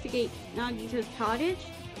can't investigate Nagito's cottage?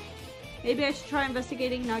 Maybe I should try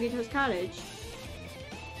investigating Nagito's cottage.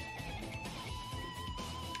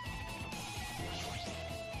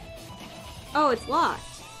 Oh, it's locked.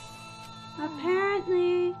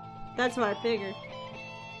 Apparently. That's what I figured.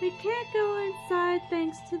 We can't go inside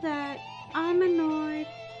thanks to that. I'm annoyed.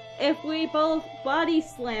 If we both body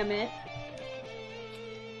slam it,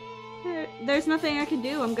 there's nothing I can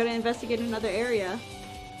do. I'm gonna investigate another area.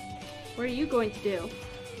 What are you going to do?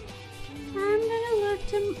 I'm gonna look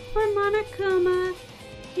for Monokuma.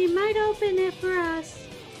 He might open it for us.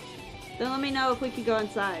 Then let me know if we can go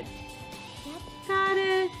inside. Yep, got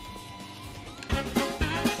it.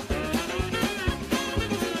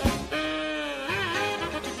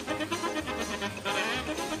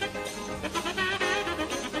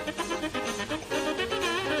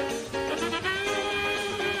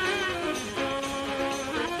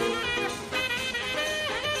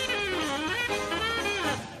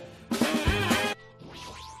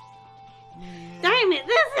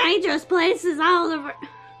 Dangerous place is all the...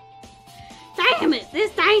 Damn it!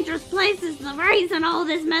 This dangerous place is the reason all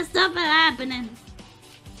this messed up is happening.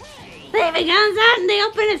 Leaving guns out in the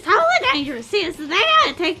open is totally dangerous. See, so they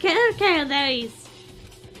gotta take care of these.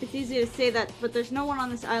 It's easy to say that, but there's no one on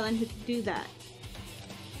this island who can do that.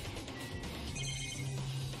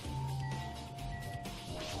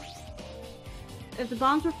 If the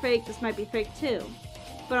bombs were fake, this might be fake too.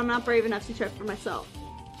 But I'm not brave enough to check for myself.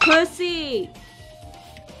 Pussy!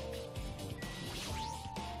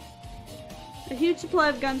 A huge supply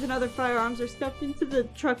of guns and other firearms are stuffed into the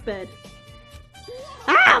truck bed.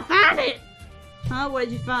 Ah, found it! Huh? What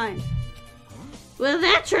did you find? Well,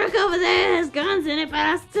 that truck over there has guns in it, but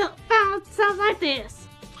I still found stuff like this.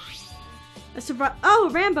 Oh,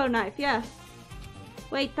 a Rambo knife, yeah.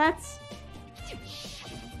 Wait, that's...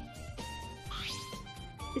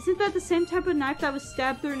 Isn't that the same type of knife that was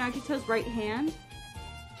stabbed through Nagito's right hand?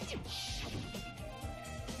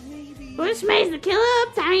 Which makes the killer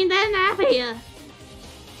obtain that knife here.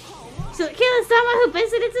 So the killer's someone who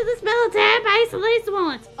visited to this military base at least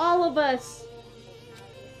once. All of us.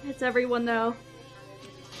 It's everyone, though.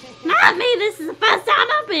 Not me, this is the first time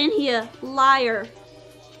I've been here. Liar.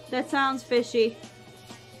 That sounds fishy.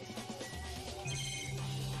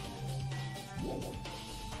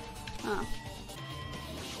 Oh.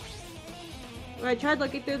 I tried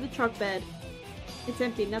looking through the truck bed. It's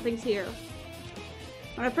empty, nothing's here.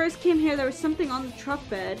 When I first came here, there was something on the truck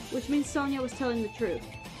bed, which means Sonia was telling the truth.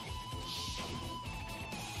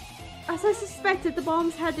 As I suspected, the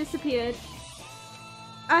bombs had disappeared.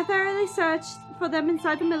 I thoroughly searched for them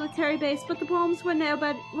inside the military base, but the bombs were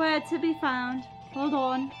nowhere to be found. Hold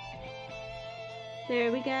on.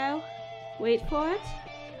 There we go. Wait for it.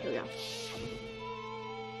 Here we go.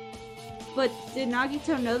 But did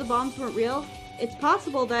Nagito know the bombs weren't real? It's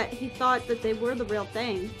possible that he thought that they were the real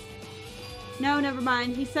thing. No, never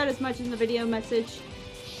mind. He said as much in the video message.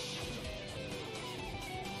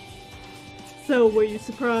 So, were you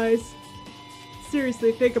surprised?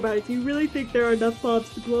 Seriously, think about it. Do you really think there are enough bombs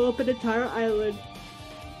to blow up an entire island?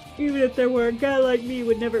 Even if there were, a guy like me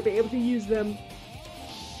would never be able to use them.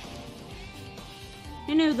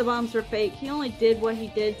 He knew the bombs were fake. He only did what he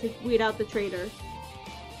did to weed out the traitor.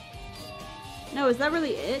 No, is that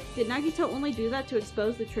really it? Did Nagito only do that to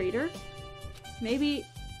expose the traitor? Maybe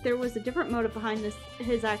there was a different motive behind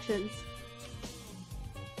his actions.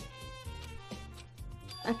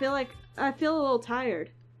 I feel a little tired.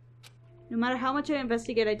 No matter how much I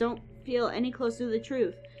investigate, I don't feel any closer to the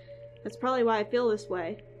truth. That's probably why I feel this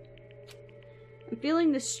way. I'm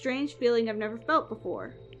feeling this strange feeling I've never felt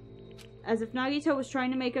before. As if Nagito was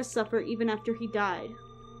trying to make us suffer even after he died.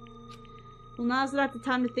 Well, now's not the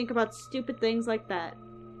time to think about stupid things like that.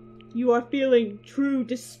 You are feeling true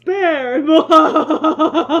despair!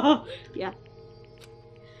 Yeah.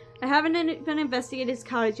 I haven't even investigated his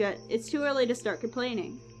cottage yet. It's too early to start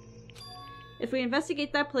complaining. If we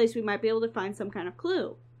investigate that place, we might be able to find some kind of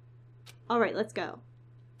clue. Alright, let's go.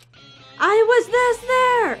 I was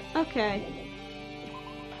there! Okay.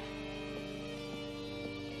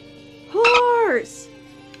 Horse!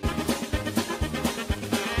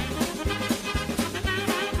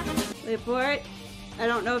 Wait for it. I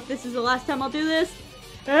don't know if this is the last time I'll do this.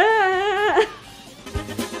 Ah!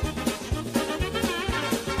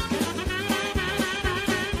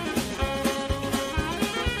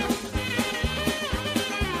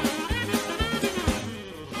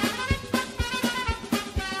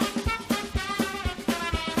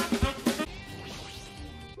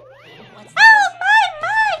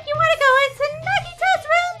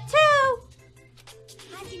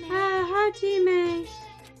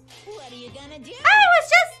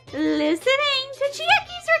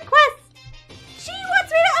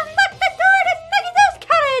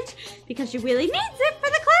 She really needs it for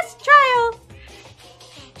the class trial.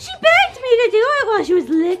 She begged me to do it while she was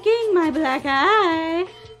licking my black eye.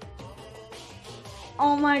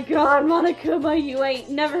 Oh my god, Monokuma, you ain't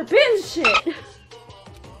never been shit.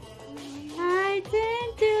 I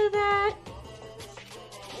didn't do that.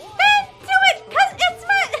 Then do it, cause it's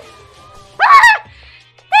my... Ah!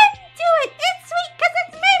 Then do it, it's sweet cause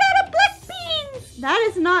it's made out of black beans. That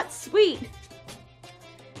is not sweet.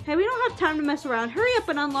 Hey, we don't have time to mess around. Hurry up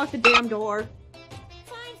and unlock the damn door.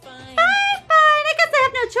 Fine, fine. Fine. I guess I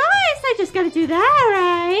have no choice. I just gotta do that,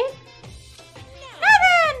 right? Now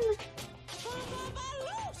then.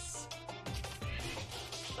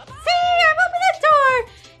 See, I've opened the door.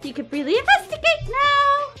 You can freely investigate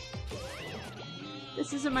now.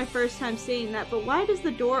 This isn't my first time seeing that, but why does the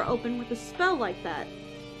door open with a spell like that?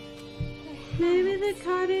 Maybe the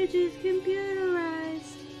cottage is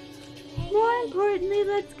computerized. More importantly,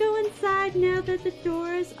 let's go inside now that the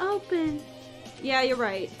door is open. Yeah, you're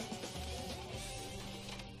right.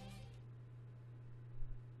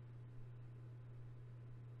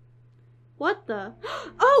 What the?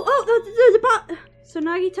 So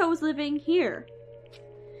Nagito was living here.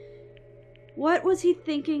 What was he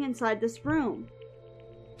thinking inside this room?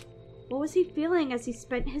 What was he feeling as he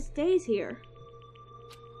spent his days here?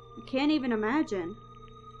 I can't even imagine.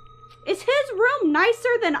 Is his room nicer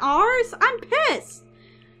than ours? I'm pissed!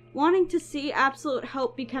 Wanting to see absolute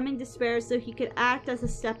hope becoming despair so he could act as a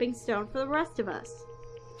stepping stone for the rest of us.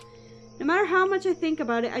 No matter how much I think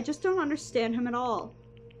about it, I just don't understand him at all.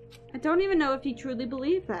 I don't even know if he truly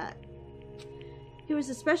believed that. He was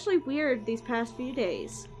especially weird these past few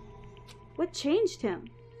days. What changed him?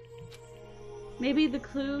 Maybe the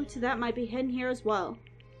clue to that might be hidden here as well.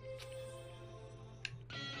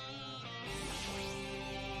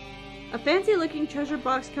 A fancy-looking treasure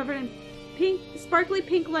box covered in sparkly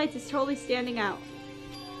pink lights is totally standing out.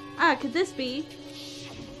 Ah, could this be?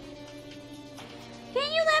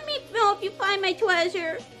 Can you let me know if you find my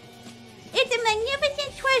treasure? It's a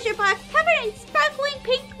magnificent treasure box covered in sparkling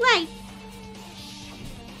pink lights.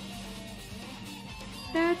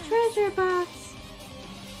 The treasure box.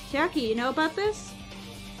 Jackie, you know about this?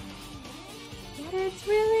 It's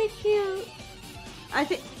really cute. I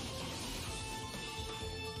think...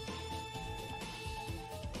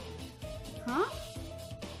 Huh?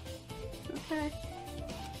 Okay.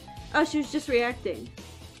 Oh, she was just reacting.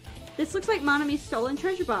 This looks like Monami's stolen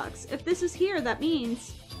treasure box. If this is here, that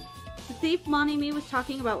means the thief Monami was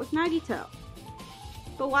talking about was Nagito.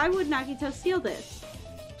 But why would Nagito steal this?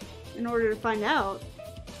 In order to find out.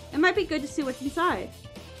 It might be good to see what's inside.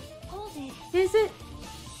 Hold it. Is it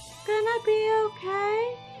gonna be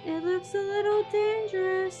okay? It looks a little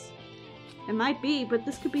dangerous. It might be, but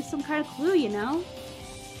this could be some kind of clue, you know?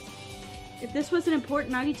 If this wasn't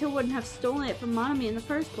important, Nagito wouldn't have stolen it from Monami in the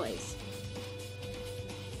first place.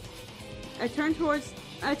 I turned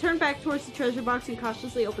back towards the treasure box and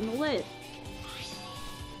cautiously opened the lid.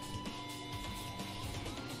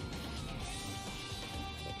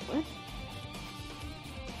 What?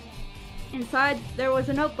 Inside, there was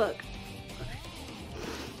a notebook.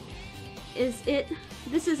 This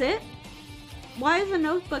is it? Why is a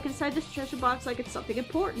notebook inside this treasure box like it's something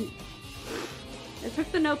important? I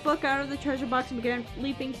took the notebook out of the treasure box and began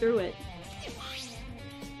leaping through it.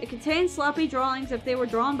 It contained sloppy drawings if they were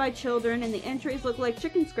drawn by children, and the entries looked like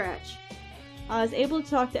chicken scratch. I was able to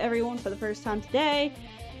talk to everyone for the first time today.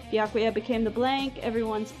 Byakuya became the blank,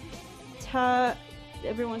 everyone's blah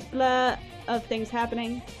of things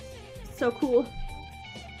happening. So cool.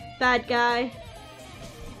 Bad guy.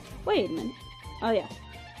 Wait a minute. Oh yeah.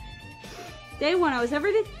 Day 1, I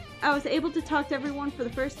was able to talk to everyone for the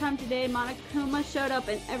first time today. Monokuma showed up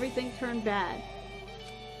and everything turned bad.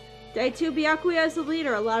 Day 2, Byakuya is the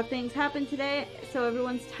leader. A lot of things happened today, so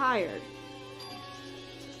everyone's tired.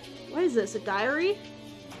 What is this, a diary?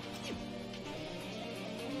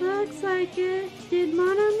 Looks like it. Did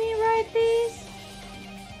Monami write these?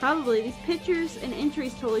 Probably. These pictures and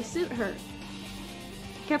entries totally suit her.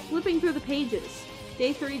 Kept flipping through the pages.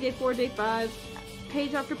 Day 3, Day 4, Day 5.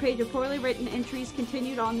 Page after page of poorly written entries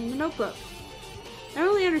continued on in the notebook. I don't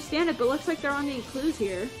really understand it, but looks like there aren't any clues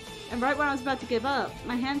here. And right when I was about to give up,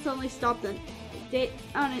 my hand suddenly stopped on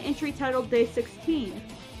an entry titled Day 16.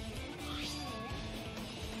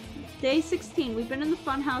 Day 16. We've been in the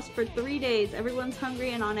funhouse for 3 days. Everyone's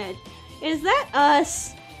hungry and on edge. Is that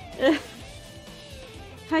us?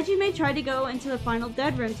 Hajime tried to go into the final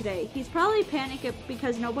dead room today. He's probably panicking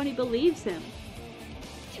because nobody believes him.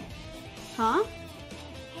 Huh?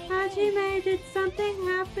 Hajime, did something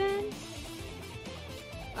happen?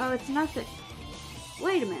 Oh, it's nothing.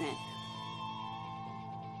 Wait a minute.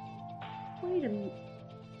 Wait a minute.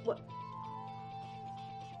 What?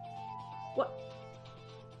 What?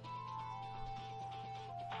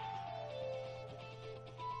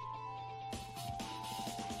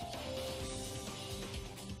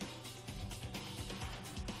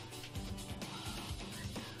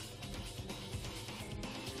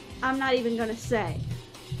 I'm not even gonna say.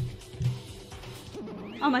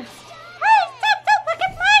 Oh my. Hey, stop, look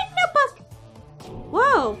at my notebook!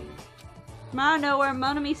 Whoa! From out of nowhere,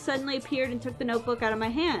 Monami suddenly appeared and took the notebook out of my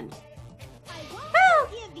hand. Oh,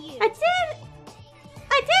 I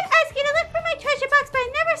did ask you to look for my treasure box, but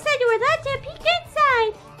I never said you were allowed to peek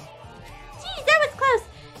inside. Geez, that was close.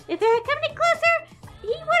 If it had come any closer,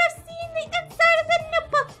 he would have seen the inside of the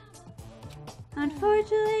notebook.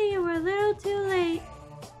 Unfortunately, you were a little too late.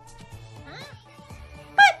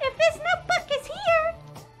 But if this notebook is here,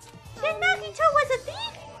 then Nagito was a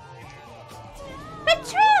thief?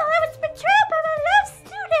 Betrayal! I was betrayed by my love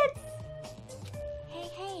students! Hey,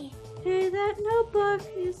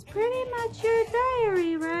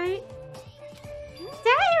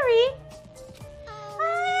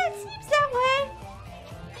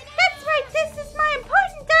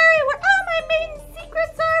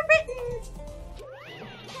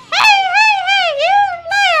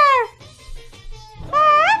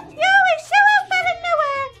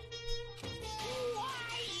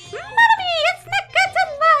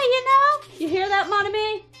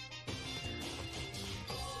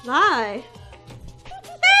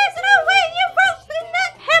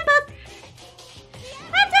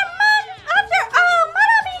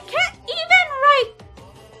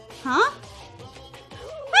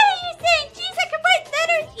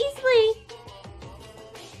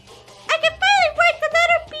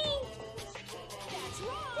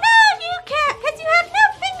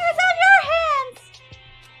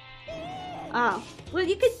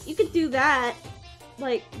 that,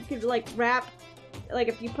 like, you could, like, wrap, like,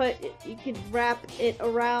 if you put, you could wrap it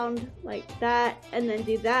around like that, and then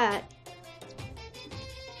do that.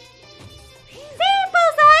 See,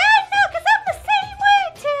 Bullseye, I know, because I'm the same way,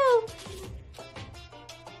 too.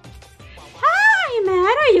 Are you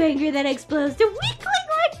mad? Are you angry that I exposed a weakling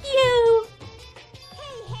like you?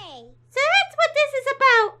 Hey! So that's what this is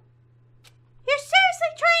about. You're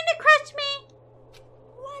seriously trying to crush me?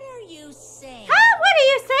 What are you saying? Huh? What are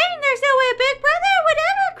you saying? There's no way a big brother would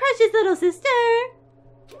ever crush his little sister.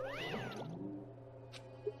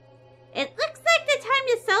 It looks like the time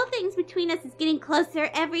to sell things between us is getting closer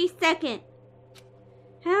every second.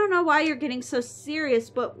 I don't know why you're getting so serious,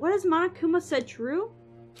 but what has Monokuma said true?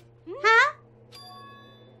 Huh?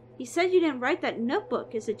 He said you didn't write that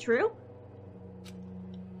notebook, is it true?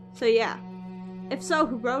 So yeah. If so,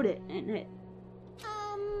 who wrote it? And it...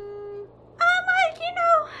 You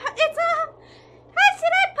know, it's, how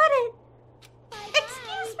should I put it?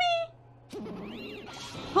 Excuse me?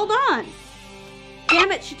 Hold on!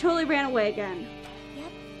 Damn it, she totally ran away again.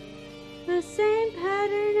 Yep. The same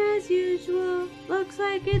pattern as usual. Looks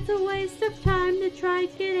like it's a waste of time to try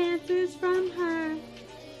to get answers from her.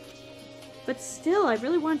 But still, I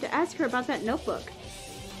really wanted to ask her about that notebook.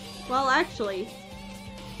 Well, actually,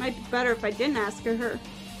 might be better if I didn't ask her.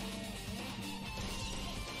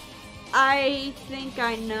 I think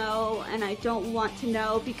I know, and I don't want to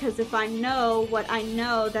know, because if I know what I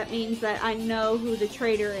know, that means that I know who the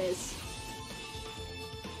traitor is.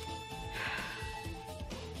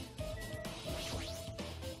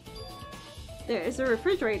 There is a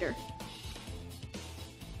refrigerator.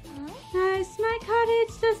 Nice, my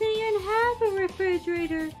cottage doesn't even have a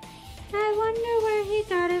refrigerator. I wonder where he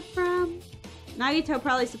got it from. Nagito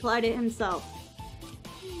probably supplied it himself.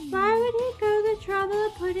 Why would he go the trouble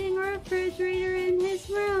of putting a refrigerator in his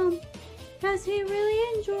room? Does he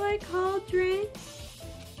really enjoy cold drinks?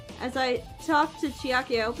 As I talked to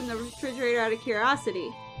Chiaki, I opened the refrigerator out of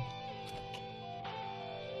curiosity.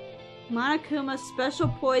 Monokuma special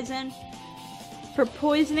poison for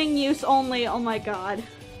poisoning use only. Oh my god.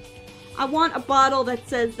 I want a bottle that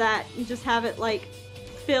says that and just have it like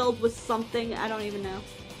filled with something. I don't even know.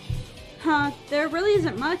 Huh, there really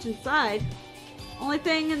isn't much inside. Only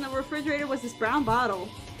thing in the refrigerator was this brown bottle.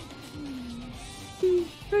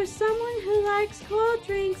 For someone who likes cold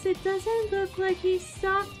drinks, it doesn't look like he's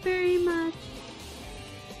stocked very much.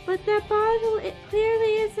 But that bottle, it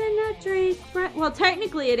clearly isn't a drink, right? Well,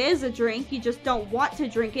 technically it is a drink. You just don't want to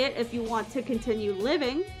drink it if you want to continue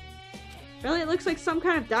living. Really, it looks like some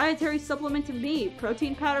kind of dietary supplement to me.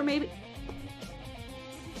 Protein powder, maybe?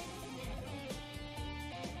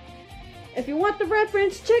 If you want the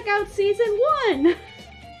reference, check out season 1!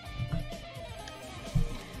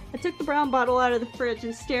 I took the brown bottle out of the fridge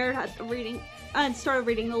and stared at the reading and started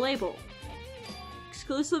reading the label.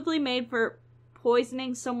 Exclusively made for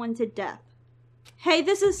poisoning someone to death. Hey,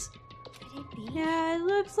 this is... Could it be? Yeah, it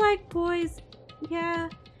looks like poison. Yeah,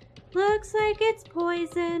 looks like it's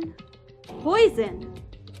poison. Poison?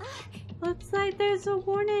 Looks like there's a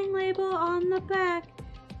warning label on the back.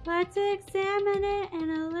 Let's examine it in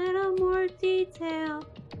a little more detail.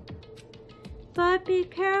 But be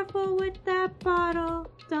careful with that bottle.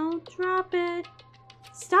 Don't drop it.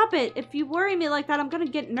 Stop it. If you worry me like that, I'm gonna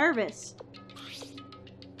get nervous.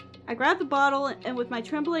 I grabbed the bottle and with my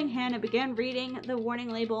trembling hand I began reading the warning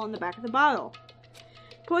label on the back of the bottle.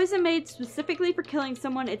 Poison made specifically for killing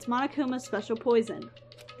someone, it's Monokuma's special poison.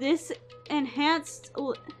 This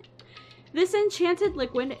enchanted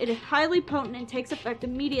liquid, it is highly potent and takes effect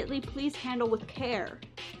immediately. Please handle with care.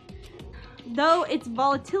 Though its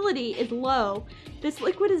volatility is low, this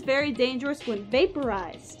liquid is very dangerous when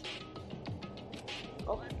vaporized.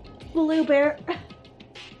 Oh, Blue Bear.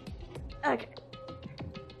 Okay.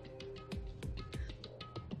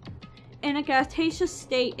 In a gaseous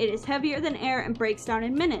state, it is heavier than air and breaks down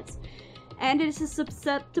in minutes, and it is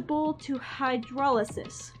susceptible to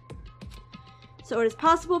hydrolysis. So it is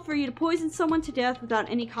possible for you to poison someone to death without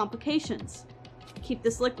any complications. Keep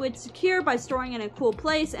this liquid secure by storing it in a cool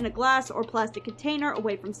place in a glass or plastic container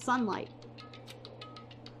away from sunlight.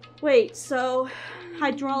 Wait, so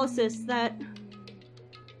hydrolysis, that...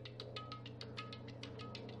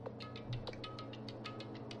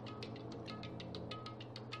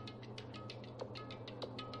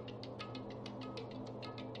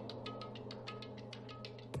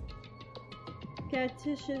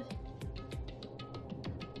 Gaseous...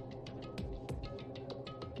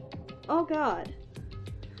 Oh god.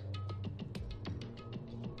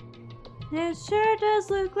 It sure does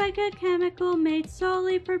look like a chemical made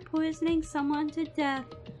solely for poisoning someone to death.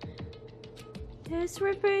 This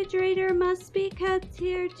refrigerator must be kept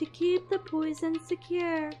here to keep the poison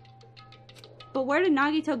secure. But where did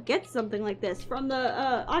Nagito get something like this? From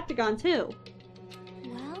the octagon too.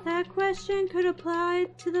 Well, That question could apply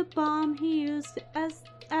to the bomb he used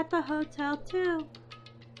at the hotel too.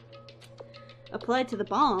 Applied to the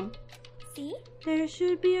bomb? see? There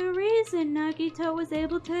should be a reason Nagito was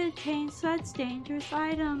able to obtain such dangerous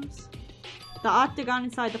items. The octagon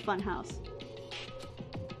inside the funhouse.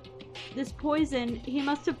 This poison, he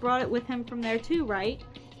must have brought it with him from there too, right?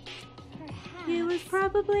 Perhaps. He was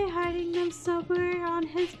probably hiding them somewhere on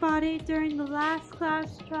his body during the last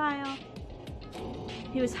class trial.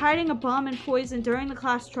 He was hiding a bomb and poison during the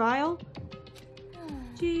class trial?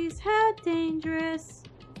 Jeez, how dangerous.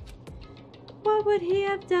 What would he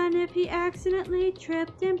have done if he accidentally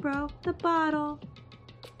tripped and broke the bottle?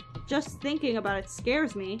 Just thinking about it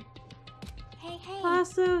scares me. Hey, hey.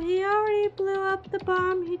 Also, he already blew up the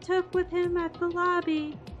bomb he took with him at the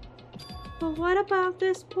lobby. But what about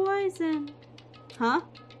this poison? Huh?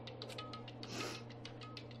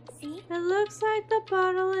 See? It looks like the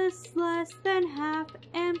bottle is less than half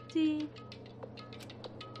empty.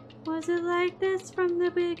 Was it like this from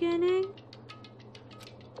the beginning?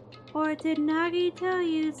 Or did Nagito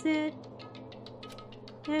use it?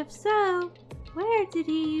 If so, where did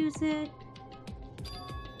he use it?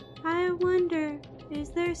 I wonder,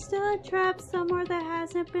 is there still a trap somewhere that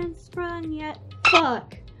hasn't been sprung yet?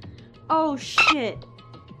 Fuck! Oh shit!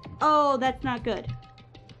 Oh, that's not good.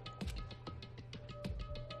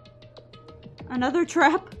 Another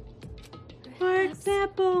trap? For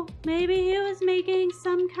example, maybe he was making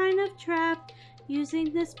some kind of trap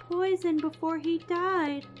using this poison before he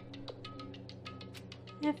died.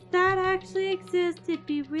 If that actually exists, it'd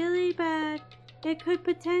be really bad. It could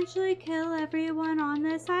potentially kill everyone on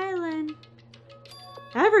this island.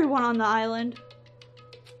 Everyone on the island?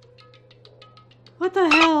 What the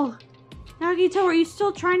hell? Nagito, are you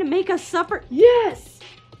still trying to make us suffer? Yes!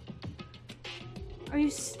 Are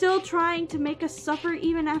you still trying to make us suffer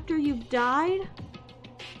even after you've died?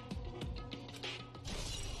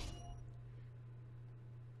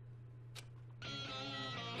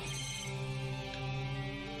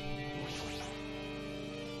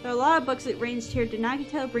 There are a lot of books arranged here. Did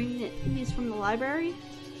Nagito bring these from the library?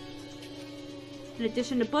 In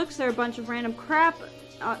addition to books, there are a bunch of random crap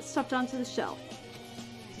stuffed onto the shelf.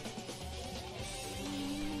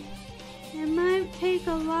 It might take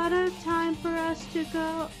a lot of time for us to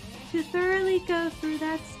thoroughly go through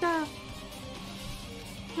that stuff.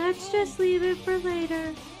 Let's just leave it for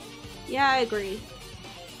later. Yeah, I agree.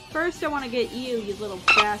 First, I want to get you, you little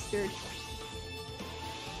bastard.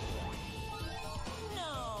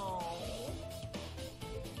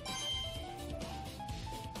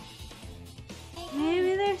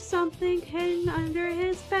 Maybe there's something hidden under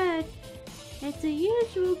his bed. It's a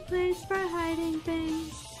usual place for hiding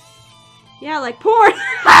things. Yeah, like porn.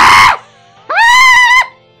 I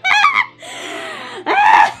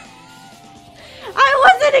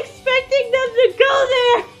wasn't expecting them to go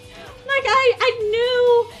there. Like, I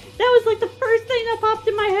knew that was like the first thing that popped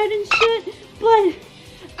in my head and shit. But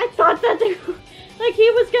I thought that they, like, he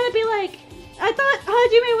was gonna be like, I thought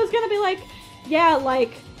Hajime was gonna be like, yeah,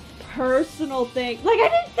 like, personal thing. Like, I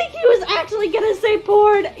didn't think he was actually gonna say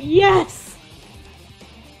porn. Yes.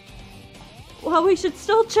 Well, we should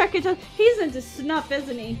still check it out. He's into snuff,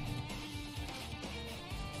 isn't he?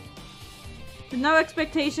 With no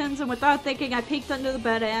expectations and without thinking, I peeked under the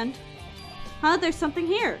bed and... Huh? There's something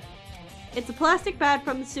here. It's a plastic bag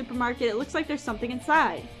from the supermarket. It looks like there's something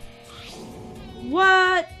inside.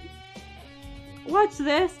 What? What's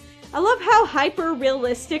this? I love how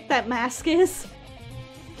hyper-realistic that mask is.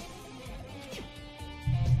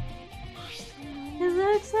 It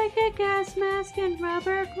looks like a gas mask and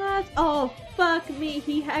rubber gloves. Oh, fuck me.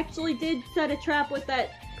 He actually did set a trap with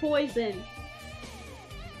that poison.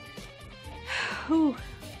 Whew.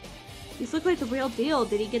 These look like the real deal.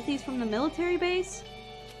 Did he get these from the military base?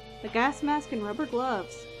 The gas mask and rubber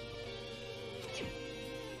gloves.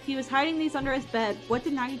 He was hiding these under his bed. What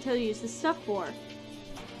did Nagito use this stuff for?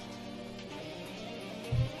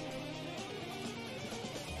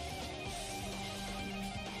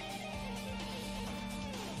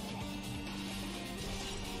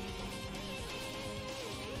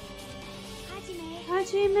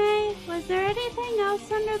 Hajime, was there anything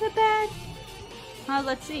else under the bed?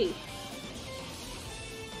 Let's see.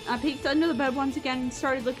 I peeked under the bed once again and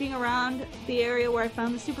started looking around the area where I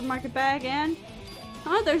found the supermarket bag and...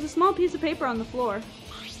 there's a small piece of paper on the floor.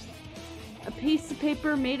 A piece of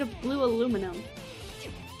paper made of blue aluminum.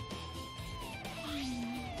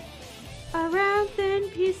 A round, thin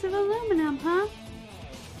piece of aluminum, huh?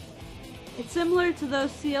 It's similar to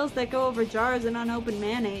those seals that go over jars in unopened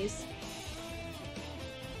mayonnaise.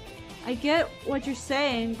 I get what you're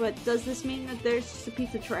saying, but does this mean that there's just a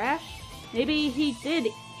piece of trash? Maybe he did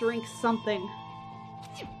drink something.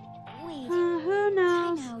 Wait. Who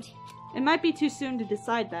knows? Time out. It might be too soon to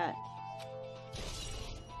decide that.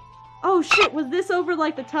 Oh shit, was this over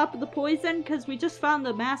like the top of the poison? Because we just found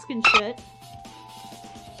the mask and shit.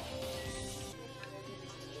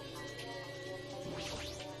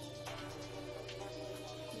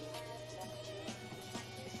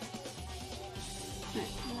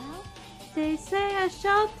 Well, They say a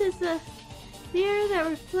shelf is a mirror that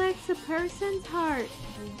reflects a person's heart.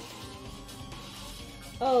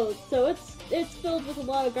 Oh, so it's filled with a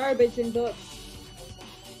lot of garbage and books.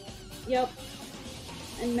 Yep.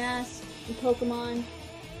 And masks, and Pokemon,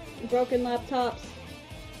 and broken laptops,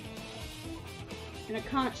 and a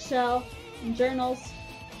conch shell, and journals,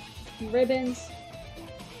 and ribbons,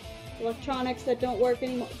 electronics that don't work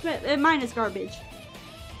anymore. But mine is garbage.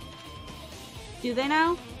 Do they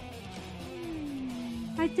know?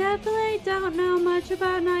 I definitely don't know much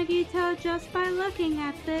about Nagito just by looking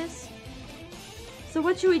at this. So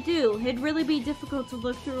what should we do? It'd really be difficult to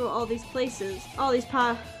look through all these places, all these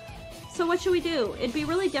So what should we do? It'd be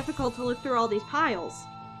really difficult to look through all these piles.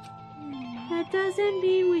 That doesn't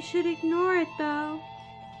mean we should ignore it, though.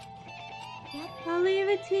 yep. I'll leave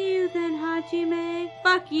it to you then, Hajime.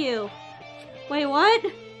 Fuck you. Wait, what?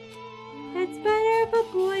 It's better if a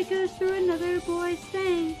boy goes through another boy's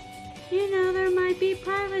things. You know, there might be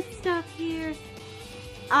private stuff here.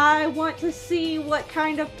 I want to see what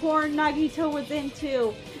kind of porn Nagito was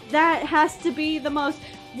into. That has to be the most...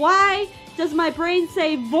 Why does my brain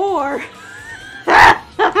say vore?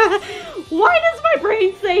 Why does my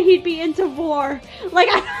brain say he'd be into vore? Like,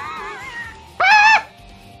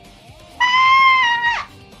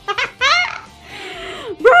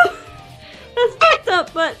 bro, that's fucked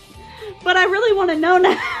up, but I really want to know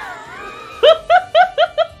now.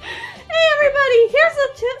 Hey everybody, here's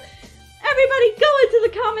a tip. Everybody go into the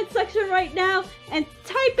comment section right now and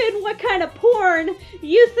type in what kind of porn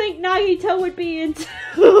you think Nagito would be into.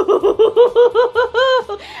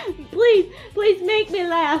 Please make me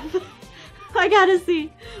laugh. I gotta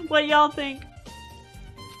see what y'all think.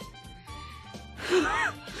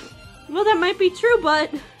 Well, that might be true,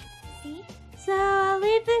 but... See? So, I'll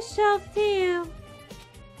leave this shelf to you.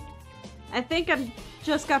 I think I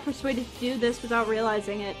just got persuaded to do this without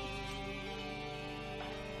realizing it.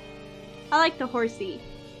 I like the horsey.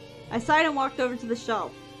 I sighed and walked over to the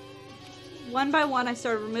shelf. One by one, I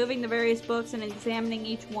started removing the various books and examining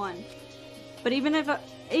each one. But even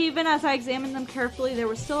as I examined them carefully, there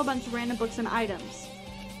were still a bunch of random books and items.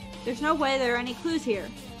 There's no way there are any clues here.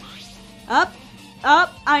 Up!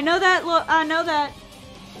 I know that, look, I know that.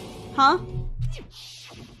 Huh?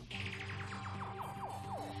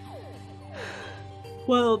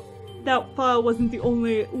 Well, that file wasn't the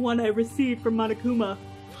only one I received from Monokuma.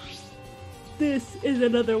 This is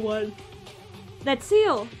another one. That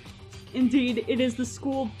seal! Indeed, it is the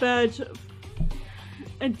school badge.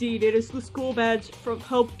 Indeed, it is the school badge from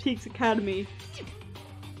Hope Peaks Academy.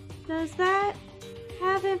 Does that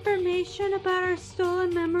have information about our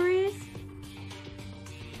stolen memories?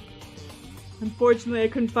 Unfortunately, I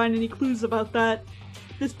couldn't find any clues about that.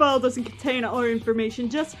 This file doesn't contain our information,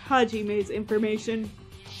 just Hajime's information.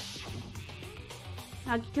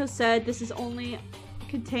 Nagito said this is only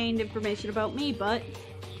contained information about me, but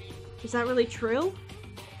is that really true?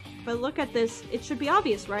 If I look at this, it should be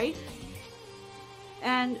obvious, right?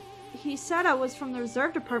 And he said I was from the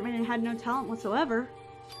reserve department and had no talent whatsoever.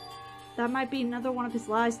 That might be another one of his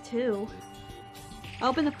lies, too. I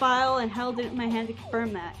opened the file and held it in my hand to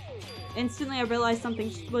confirm that. Instantly, I realized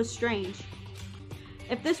something was strange.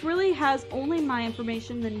 If this really has only my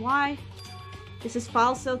information, then why is this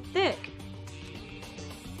file so thick?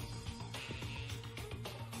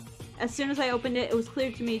 As soon as I opened it, it was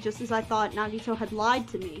clear to me, just as I thought, Nagito had lied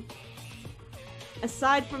to me.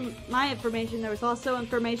 Aside from my information, there was also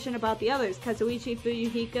information about the others, Kazuichi,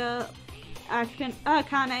 Fuyuhika,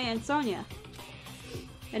 Akane, and Sonia.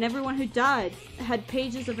 And everyone who died had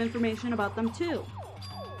pages of information about them too.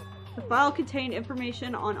 The file contained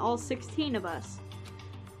information on all 16 of us.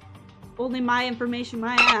 Only my information,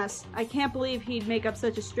 my ass. I can't believe he'd make up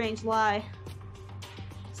such a strange lie.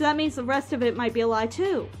 So that means the rest of it might be a lie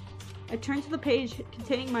too. I turned to the page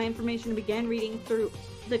containing my information and began reading through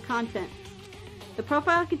the content. The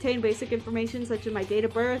profile contained basic information such as my date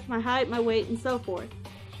of birth, my height, my weight, and so forth.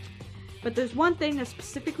 But there's one thing that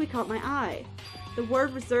specifically caught my eye. The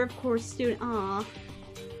word reserve course student. Aww.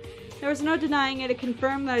 There was no denying it. It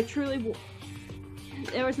confirmed that I truly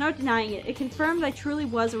There was no denying it. It confirmed I truly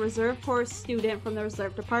was a reserve force student from the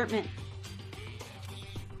reserve department.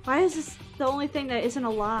 Why is this the only thing that isn't a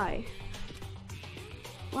lie?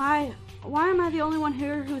 Why am I the only one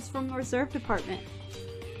here who's from the reserve department?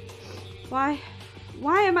 Why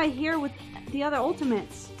am I here with the other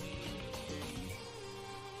Ultimates?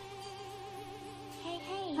 Hey.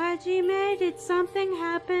 Hajime, did something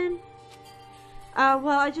happen?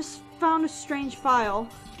 Well, I just found a strange file.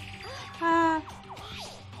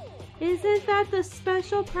 Isn't that the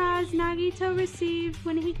special prize Nagito received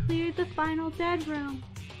when he cleared the final dead room?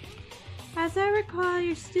 As I recall,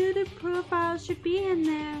 your student profile should be in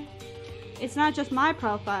there. It's not just my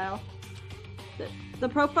profile. The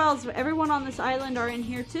profiles of everyone on this island are in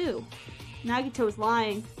here too. Nagito is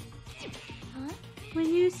lying. Huh?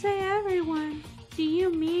 When you say everyone, do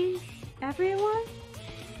you mean everyone?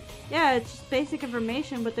 Yeah, it's just basic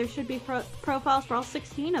information, but there should be profiles for all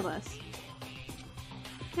 16 of us.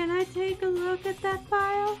 Can I take a look at that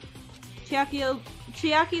file?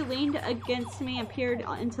 Chiaki leaned against me and peered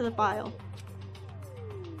into the file.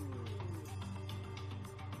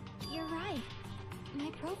 You're right. My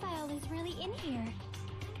profile is really in here.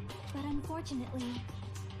 But unfortunately,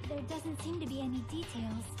 there doesn't seem to be any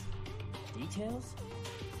details. Details?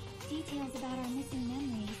 Details about our missing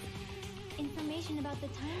memories. Information about the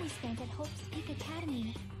time we spent at Hope's Peak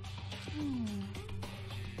Academy.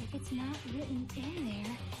 If it's not written in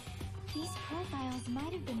there, these profiles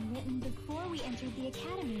might have been written before we entered the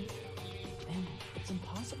academy. And it's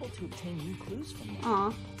impossible to obtain new clues from them.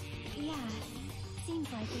 Aw. Yeah,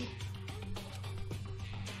 seems like it.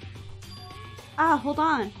 Hold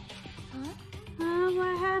on. Huh?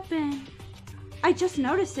 What happened? I just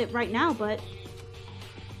noticed it right now, but...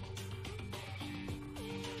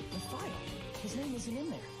 The file. His name isn't in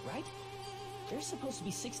there, right? There's supposed to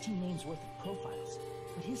be 16 names worth of profiles,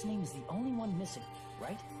 but his name is the only one missing,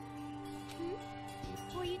 right?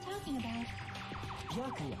 Who are you talking about?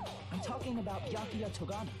 Byakuya. I'm talking about Byakuya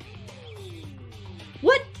Togami.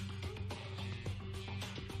 What?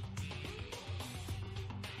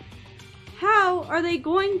 How are they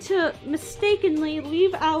going to mistakenly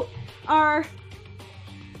leave out our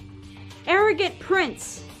arrogant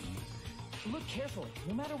prince? Look carefully.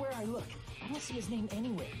 No matter where I look, I don't see his name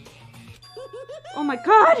anywhere. Oh my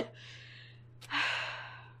god!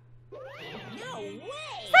 No way!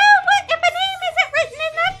 So what if a name isn't written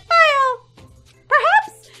in that file?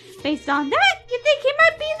 Perhaps, based on that, you think he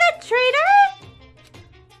might be the traitor?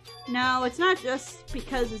 No, it's not just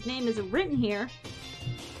because his name isn't written here.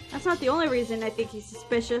 That's not the only reason I think he's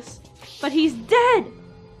suspicious. But he's dead!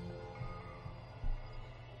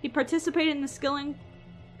 He participated in the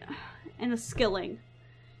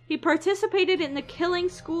He participated in the killing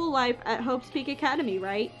school life at Hope's Peak Academy,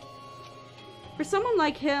 right? For someone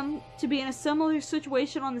like him to be in a similar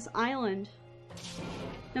situation on this island,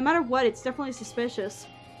 no matter what, it's definitely suspicious.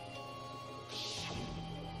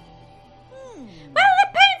 Well,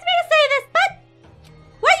 it pains me to say this, but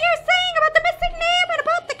what you're saying about the missing name and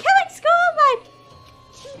about the killing school life,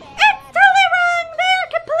 it's totally wrong. They are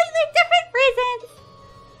completely different reasons.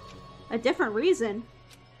 A different reason?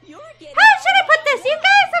 How should I put this? You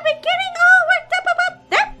guys have been getting all worked up about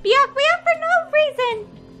that Byakuya for no reason.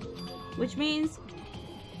 Which means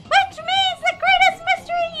the greatest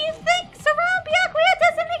mystery you think surround Byakuya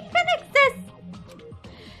doesn't even exist.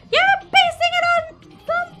 You're basing it on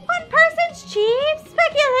some one person's cheap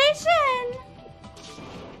speculation.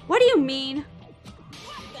 What do you mean?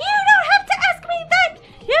 You don't have to ask me that.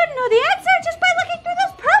 You'd know the answer just by looking through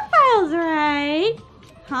those profiles, right?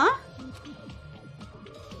 Huh?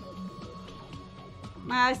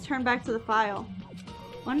 My eyes turned back to the file.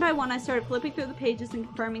 One by one, I started flipping through the pages and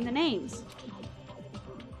confirming the names.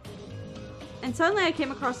 And suddenly I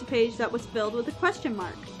came across a page that was filled with a question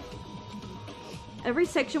mark. Every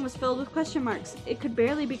section was filled with question marks. It could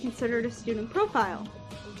barely be considered a student profile.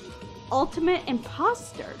 Ultimate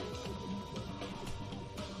imposter.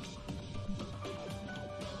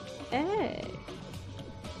 Hey.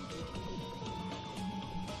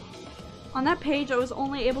 On that page, I was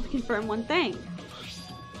only able to confirm one thing.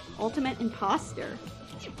 Ultimate imposter.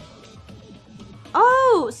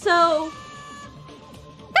 Oh, so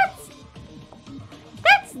that's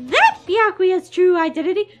that Byakuya's true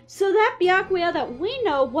identity. So that Byakuya that we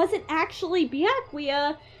know wasn't actually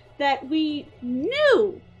Byakuya that we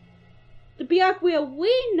knew. The Byakuya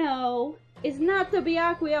we know is not the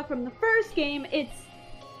Byakuya from the first game. It's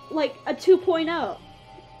like a 2.0.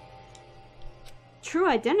 True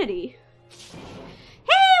identity.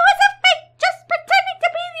 He was a fake, just pretending to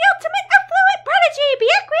be the ultimate affluent prodigy,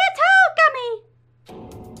 Byakuya Togami!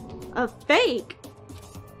 A fake?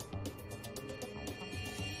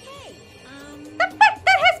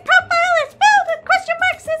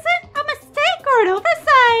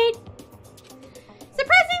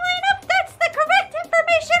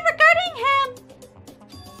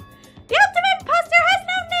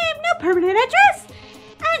 address,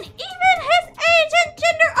 and even his age and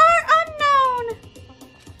gender are unknown.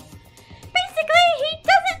 Basically, he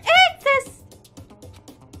doesn't exist.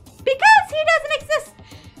 Because he doesn't exist,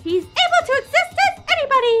 he's able to exist as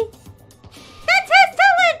anybody. That's his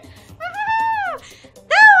talent.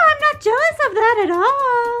 No, I'm not jealous of that at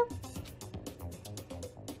all.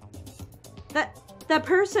 That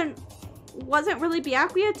person wasn't really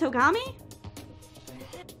Byakuya Togami?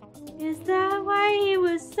 Is that why he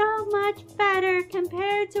was so much better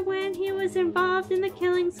compared to when he was involved in the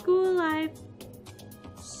killing school life?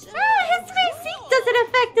 His physique doesn't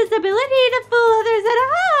affect his ability to fool others at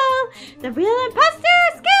all. The real imposter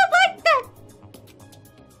are skilled like that.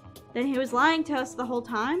 Then he was lying to us the whole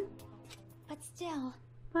time? But still.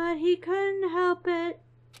 But he couldn't help it.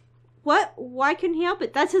 What? Why couldn't he help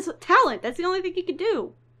it? That's his talent. That's the only thing he could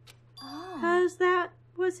do. Oh. Because that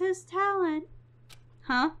was his talent.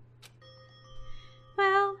 Huh?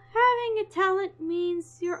 Well, having a talent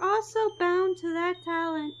means you're also bound to that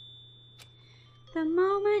talent. The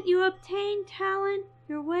moment you obtain talent,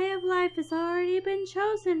 your way of life has already been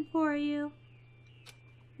chosen for you.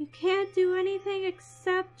 You can't do anything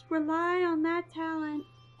except rely on that talent,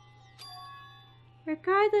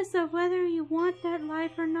 regardless of whether you want that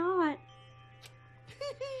life or not.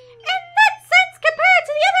 In that sense, compared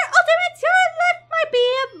to the other ultimates, your life might be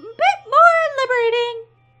a bit more liberating.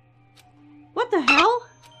 What the hell?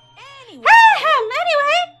 Anyway, I'm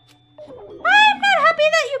not happy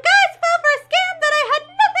that you guys fell for a scam that I had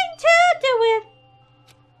nothing to do with.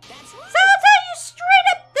 So I'll tell you straight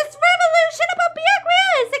up, this revolution about Byakuya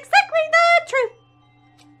is exactly the truth.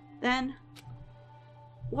 Then,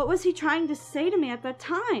 what was he trying to say to me at that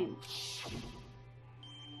time?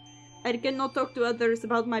 I cannot talk to others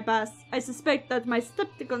about my past. I suspect that my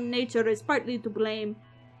skeptical nature is partly to blame.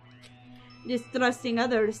 Distrusting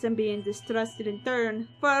others and being distrusted in turn.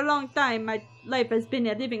 For a long time, my life has been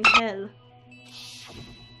a living hell.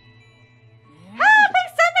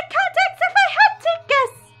 Based on the context, if I had to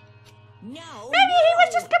guess, maybe he was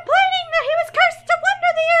just complaining that he was cursed to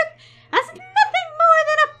wander the earth as nothing more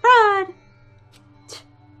than a fraud.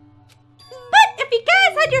 But if you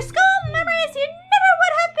guys had your school memories, you never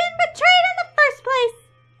would have been betrayed in the first place.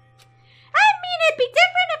 I mean, it'd be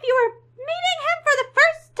different if you were meeting him for the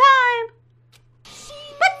first time.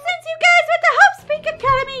 But since you guys went to Hope Speak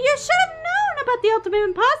Academy, you should have known about the ultimate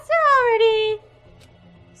imposter already.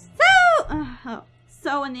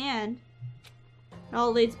 So in the end, it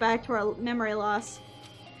all leads back to our memory loss.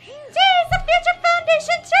 Jeez, the Future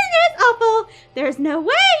Foundation sure is awful. There's no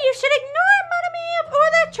way you should ignore Monami or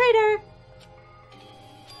that traitor.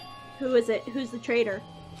 Who is it? Who's the traitor?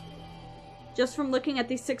 Just from looking at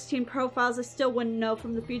these 16 profiles, I still wouldn't know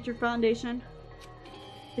from the Future Foundation.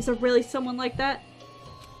 Is there really someone like that?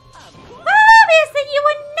 Obviously you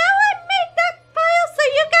would know I made that file so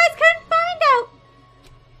you guys couldn't find out.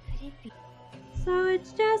 Could it be? So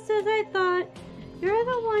it's just as I thought. You're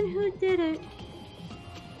the one who did it.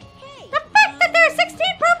 Hey! The fact that there are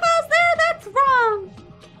 16 profiles there, that's wrong.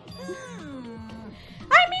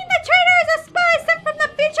 I mean, the traitor is a spy sent from the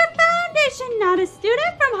Future Foundation, not a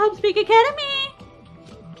student from Hope Speak Academy.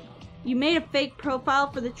 You made a fake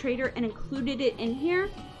profile for the traitor and included it in here?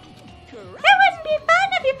 Correct. It wouldn't be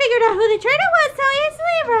fun if you figured out who the traitor was so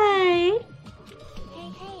easily, right?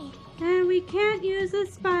 Hey. And we can't use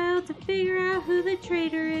this file to figure out who the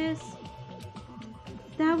traitor is.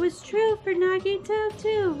 That was true for Nagito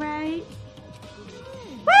too, right?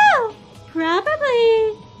 Well,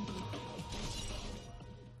 probably.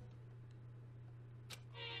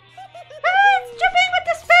 It's dripping with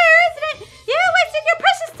despair, isn't it? You wasted your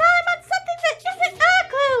precious time on something that isn't a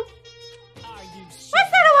clue. Was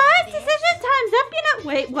that a wise decision? Time's up, you know.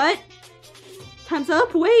 Wait, what? Time's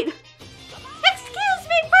up? Wait. Excuse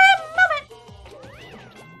me for a moment.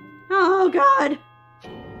 Oh, God.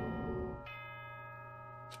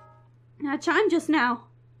 Now, chime just now.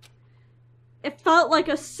 It felt like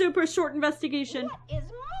a super short investigation. What is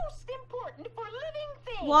most important for living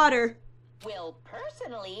things? Water. Well,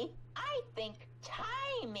 personally, I think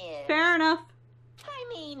time is. Fair enough. I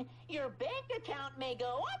mean, your bank account may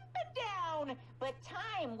go up and down, but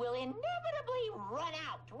time will inevitably run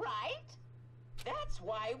out, right? That's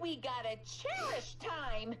why we gotta cherish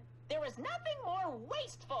time. There is nothing more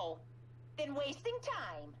wasteful than wasting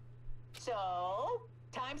time. So,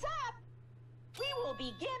 time's up. We will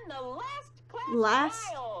begin the last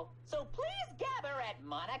trial. So please gather at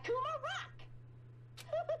Monokuma Rock.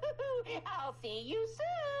 I'll see you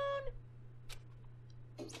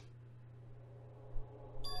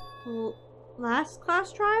soon. Last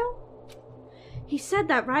class trial? He said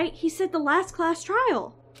that, right? He said the last class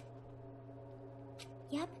trial.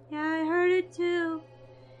 Yep. Yeah, I heard it too.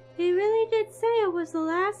 He really did say it was the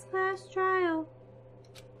last class trial.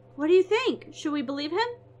 What do you think? Should we believe him?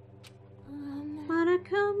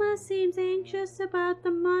 Monokuma seems anxious about the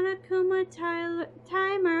Monokuma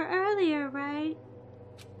timer earlier, right?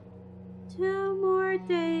 2 more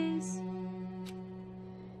days.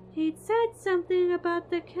 He'd said something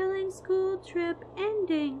about the killing school trip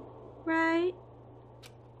ending, right?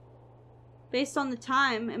 Based on the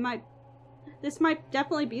time, this might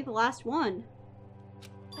definitely be the last one.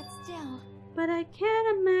 But still. But I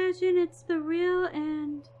can't imagine it's the real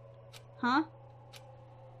end. Huh?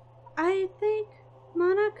 I think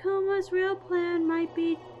Monokuma's real plan might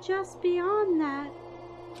be just beyond that.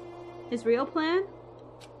 His real plan?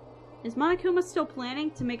 Is Monokuma still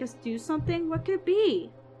planning to make us do something? What could it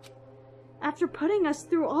be? After putting us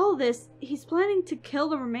through all this, he's planning to kill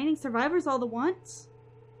the remaining survivors all at once?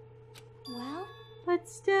 Well? But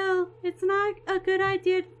still, it's not a good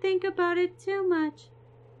idea to think about it too much.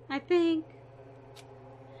 I think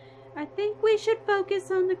we should focus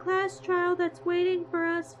on the class trial that's waiting for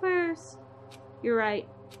us first. You're right.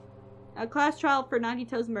 A class trial for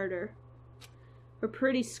Nagito's murder. We're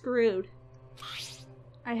pretty screwed.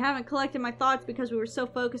 I haven't collected my thoughts because we were so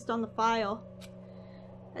focused on the file.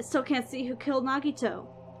 I still can't see who killed Nagito.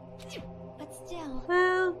 But still.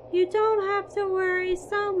 Well, you don't have to worry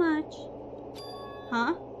so much.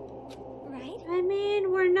 Huh? Right? I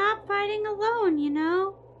mean, we're not fighting alone, you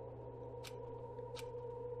know?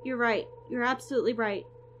 You're right. You're absolutely right.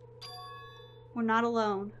 We're not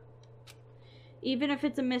alone. Even if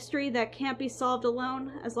it's a mystery that can't be solved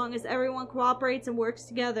alone, as long as everyone cooperates and works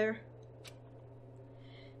together.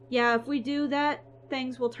 Yeah, if we do that,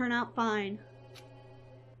 things will turn out fine.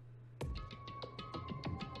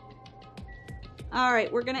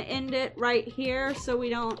 Alright, we're gonna end it right here so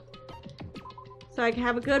I can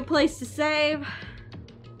have a good place to save.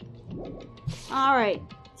 Alright,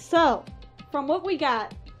 so, from what we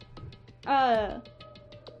got,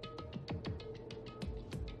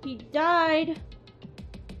 he died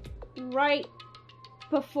right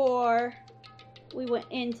before we went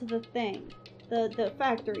into the thing, the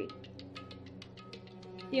factory.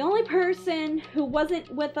 The only person who wasn't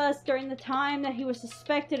with us during the time that he was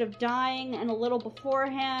suspected of dying and a little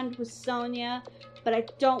beforehand was Sonia, but I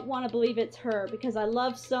don't want to believe it's her because I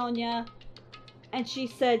love Sonia. And she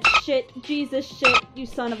said, shit, Jesus shit, you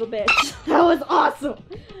son of a bitch. That was awesome.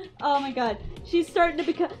 Oh my god. She's starting to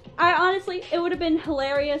become... I honestly, it would have been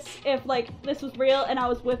hilarious if, like, this was real and I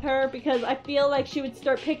was with her because I feel like she would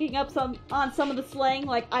start picking up on some of the slang,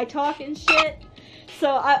 like I talk and shit.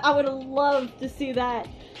 So I would have loved to see that.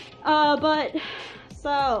 But,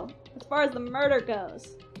 so, as far as the murder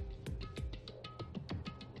goes.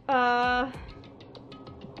 I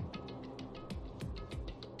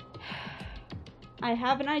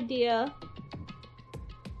have an idea,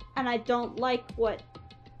 and I don't like what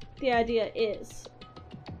the idea is.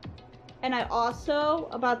 And I also,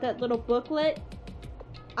 about that little booklet,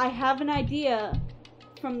 I have an idea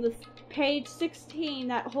from the page 16,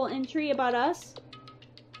 that whole entry about us.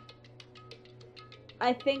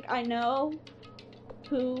 I think I know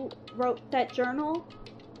who wrote that journal,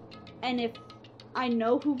 and if I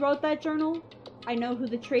know who wrote that journal, I know who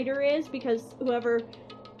the traitor is, because whoever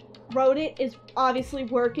wrote it is obviously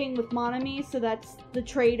working with Monami, so that's the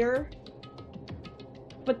traitor.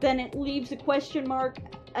 But then it leaves a question mark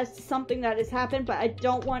as to something that has happened, but I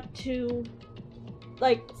don't want to,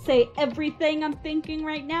 like, say everything I'm thinking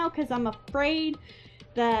right now, because I'm afraid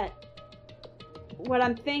that what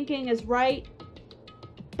I'm thinking is right.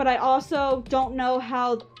 But I also don't know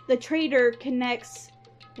how the traitor connects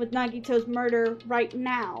with Nagito's murder right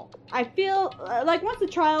now. I feel like once the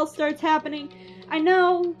trial starts happening, I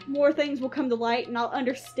know more things will come to light and I'll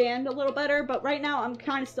understand a little better, but right now I'm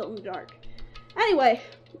kind of still in the dark. Anyway,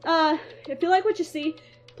 if you like what you see,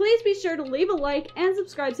 please be sure to leave a like and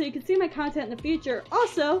subscribe so you can see my content in the future.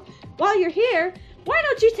 Also, while you're here, why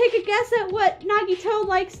don't you take a guess at what Nagito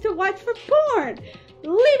likes to watch for porn?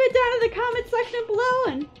 Leave it down in the comment section below,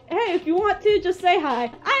 and hey, if you want to, just say hi.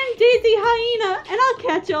 I'm Dayzee Hyena, and I'll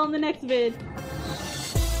catch y'all in the next vid.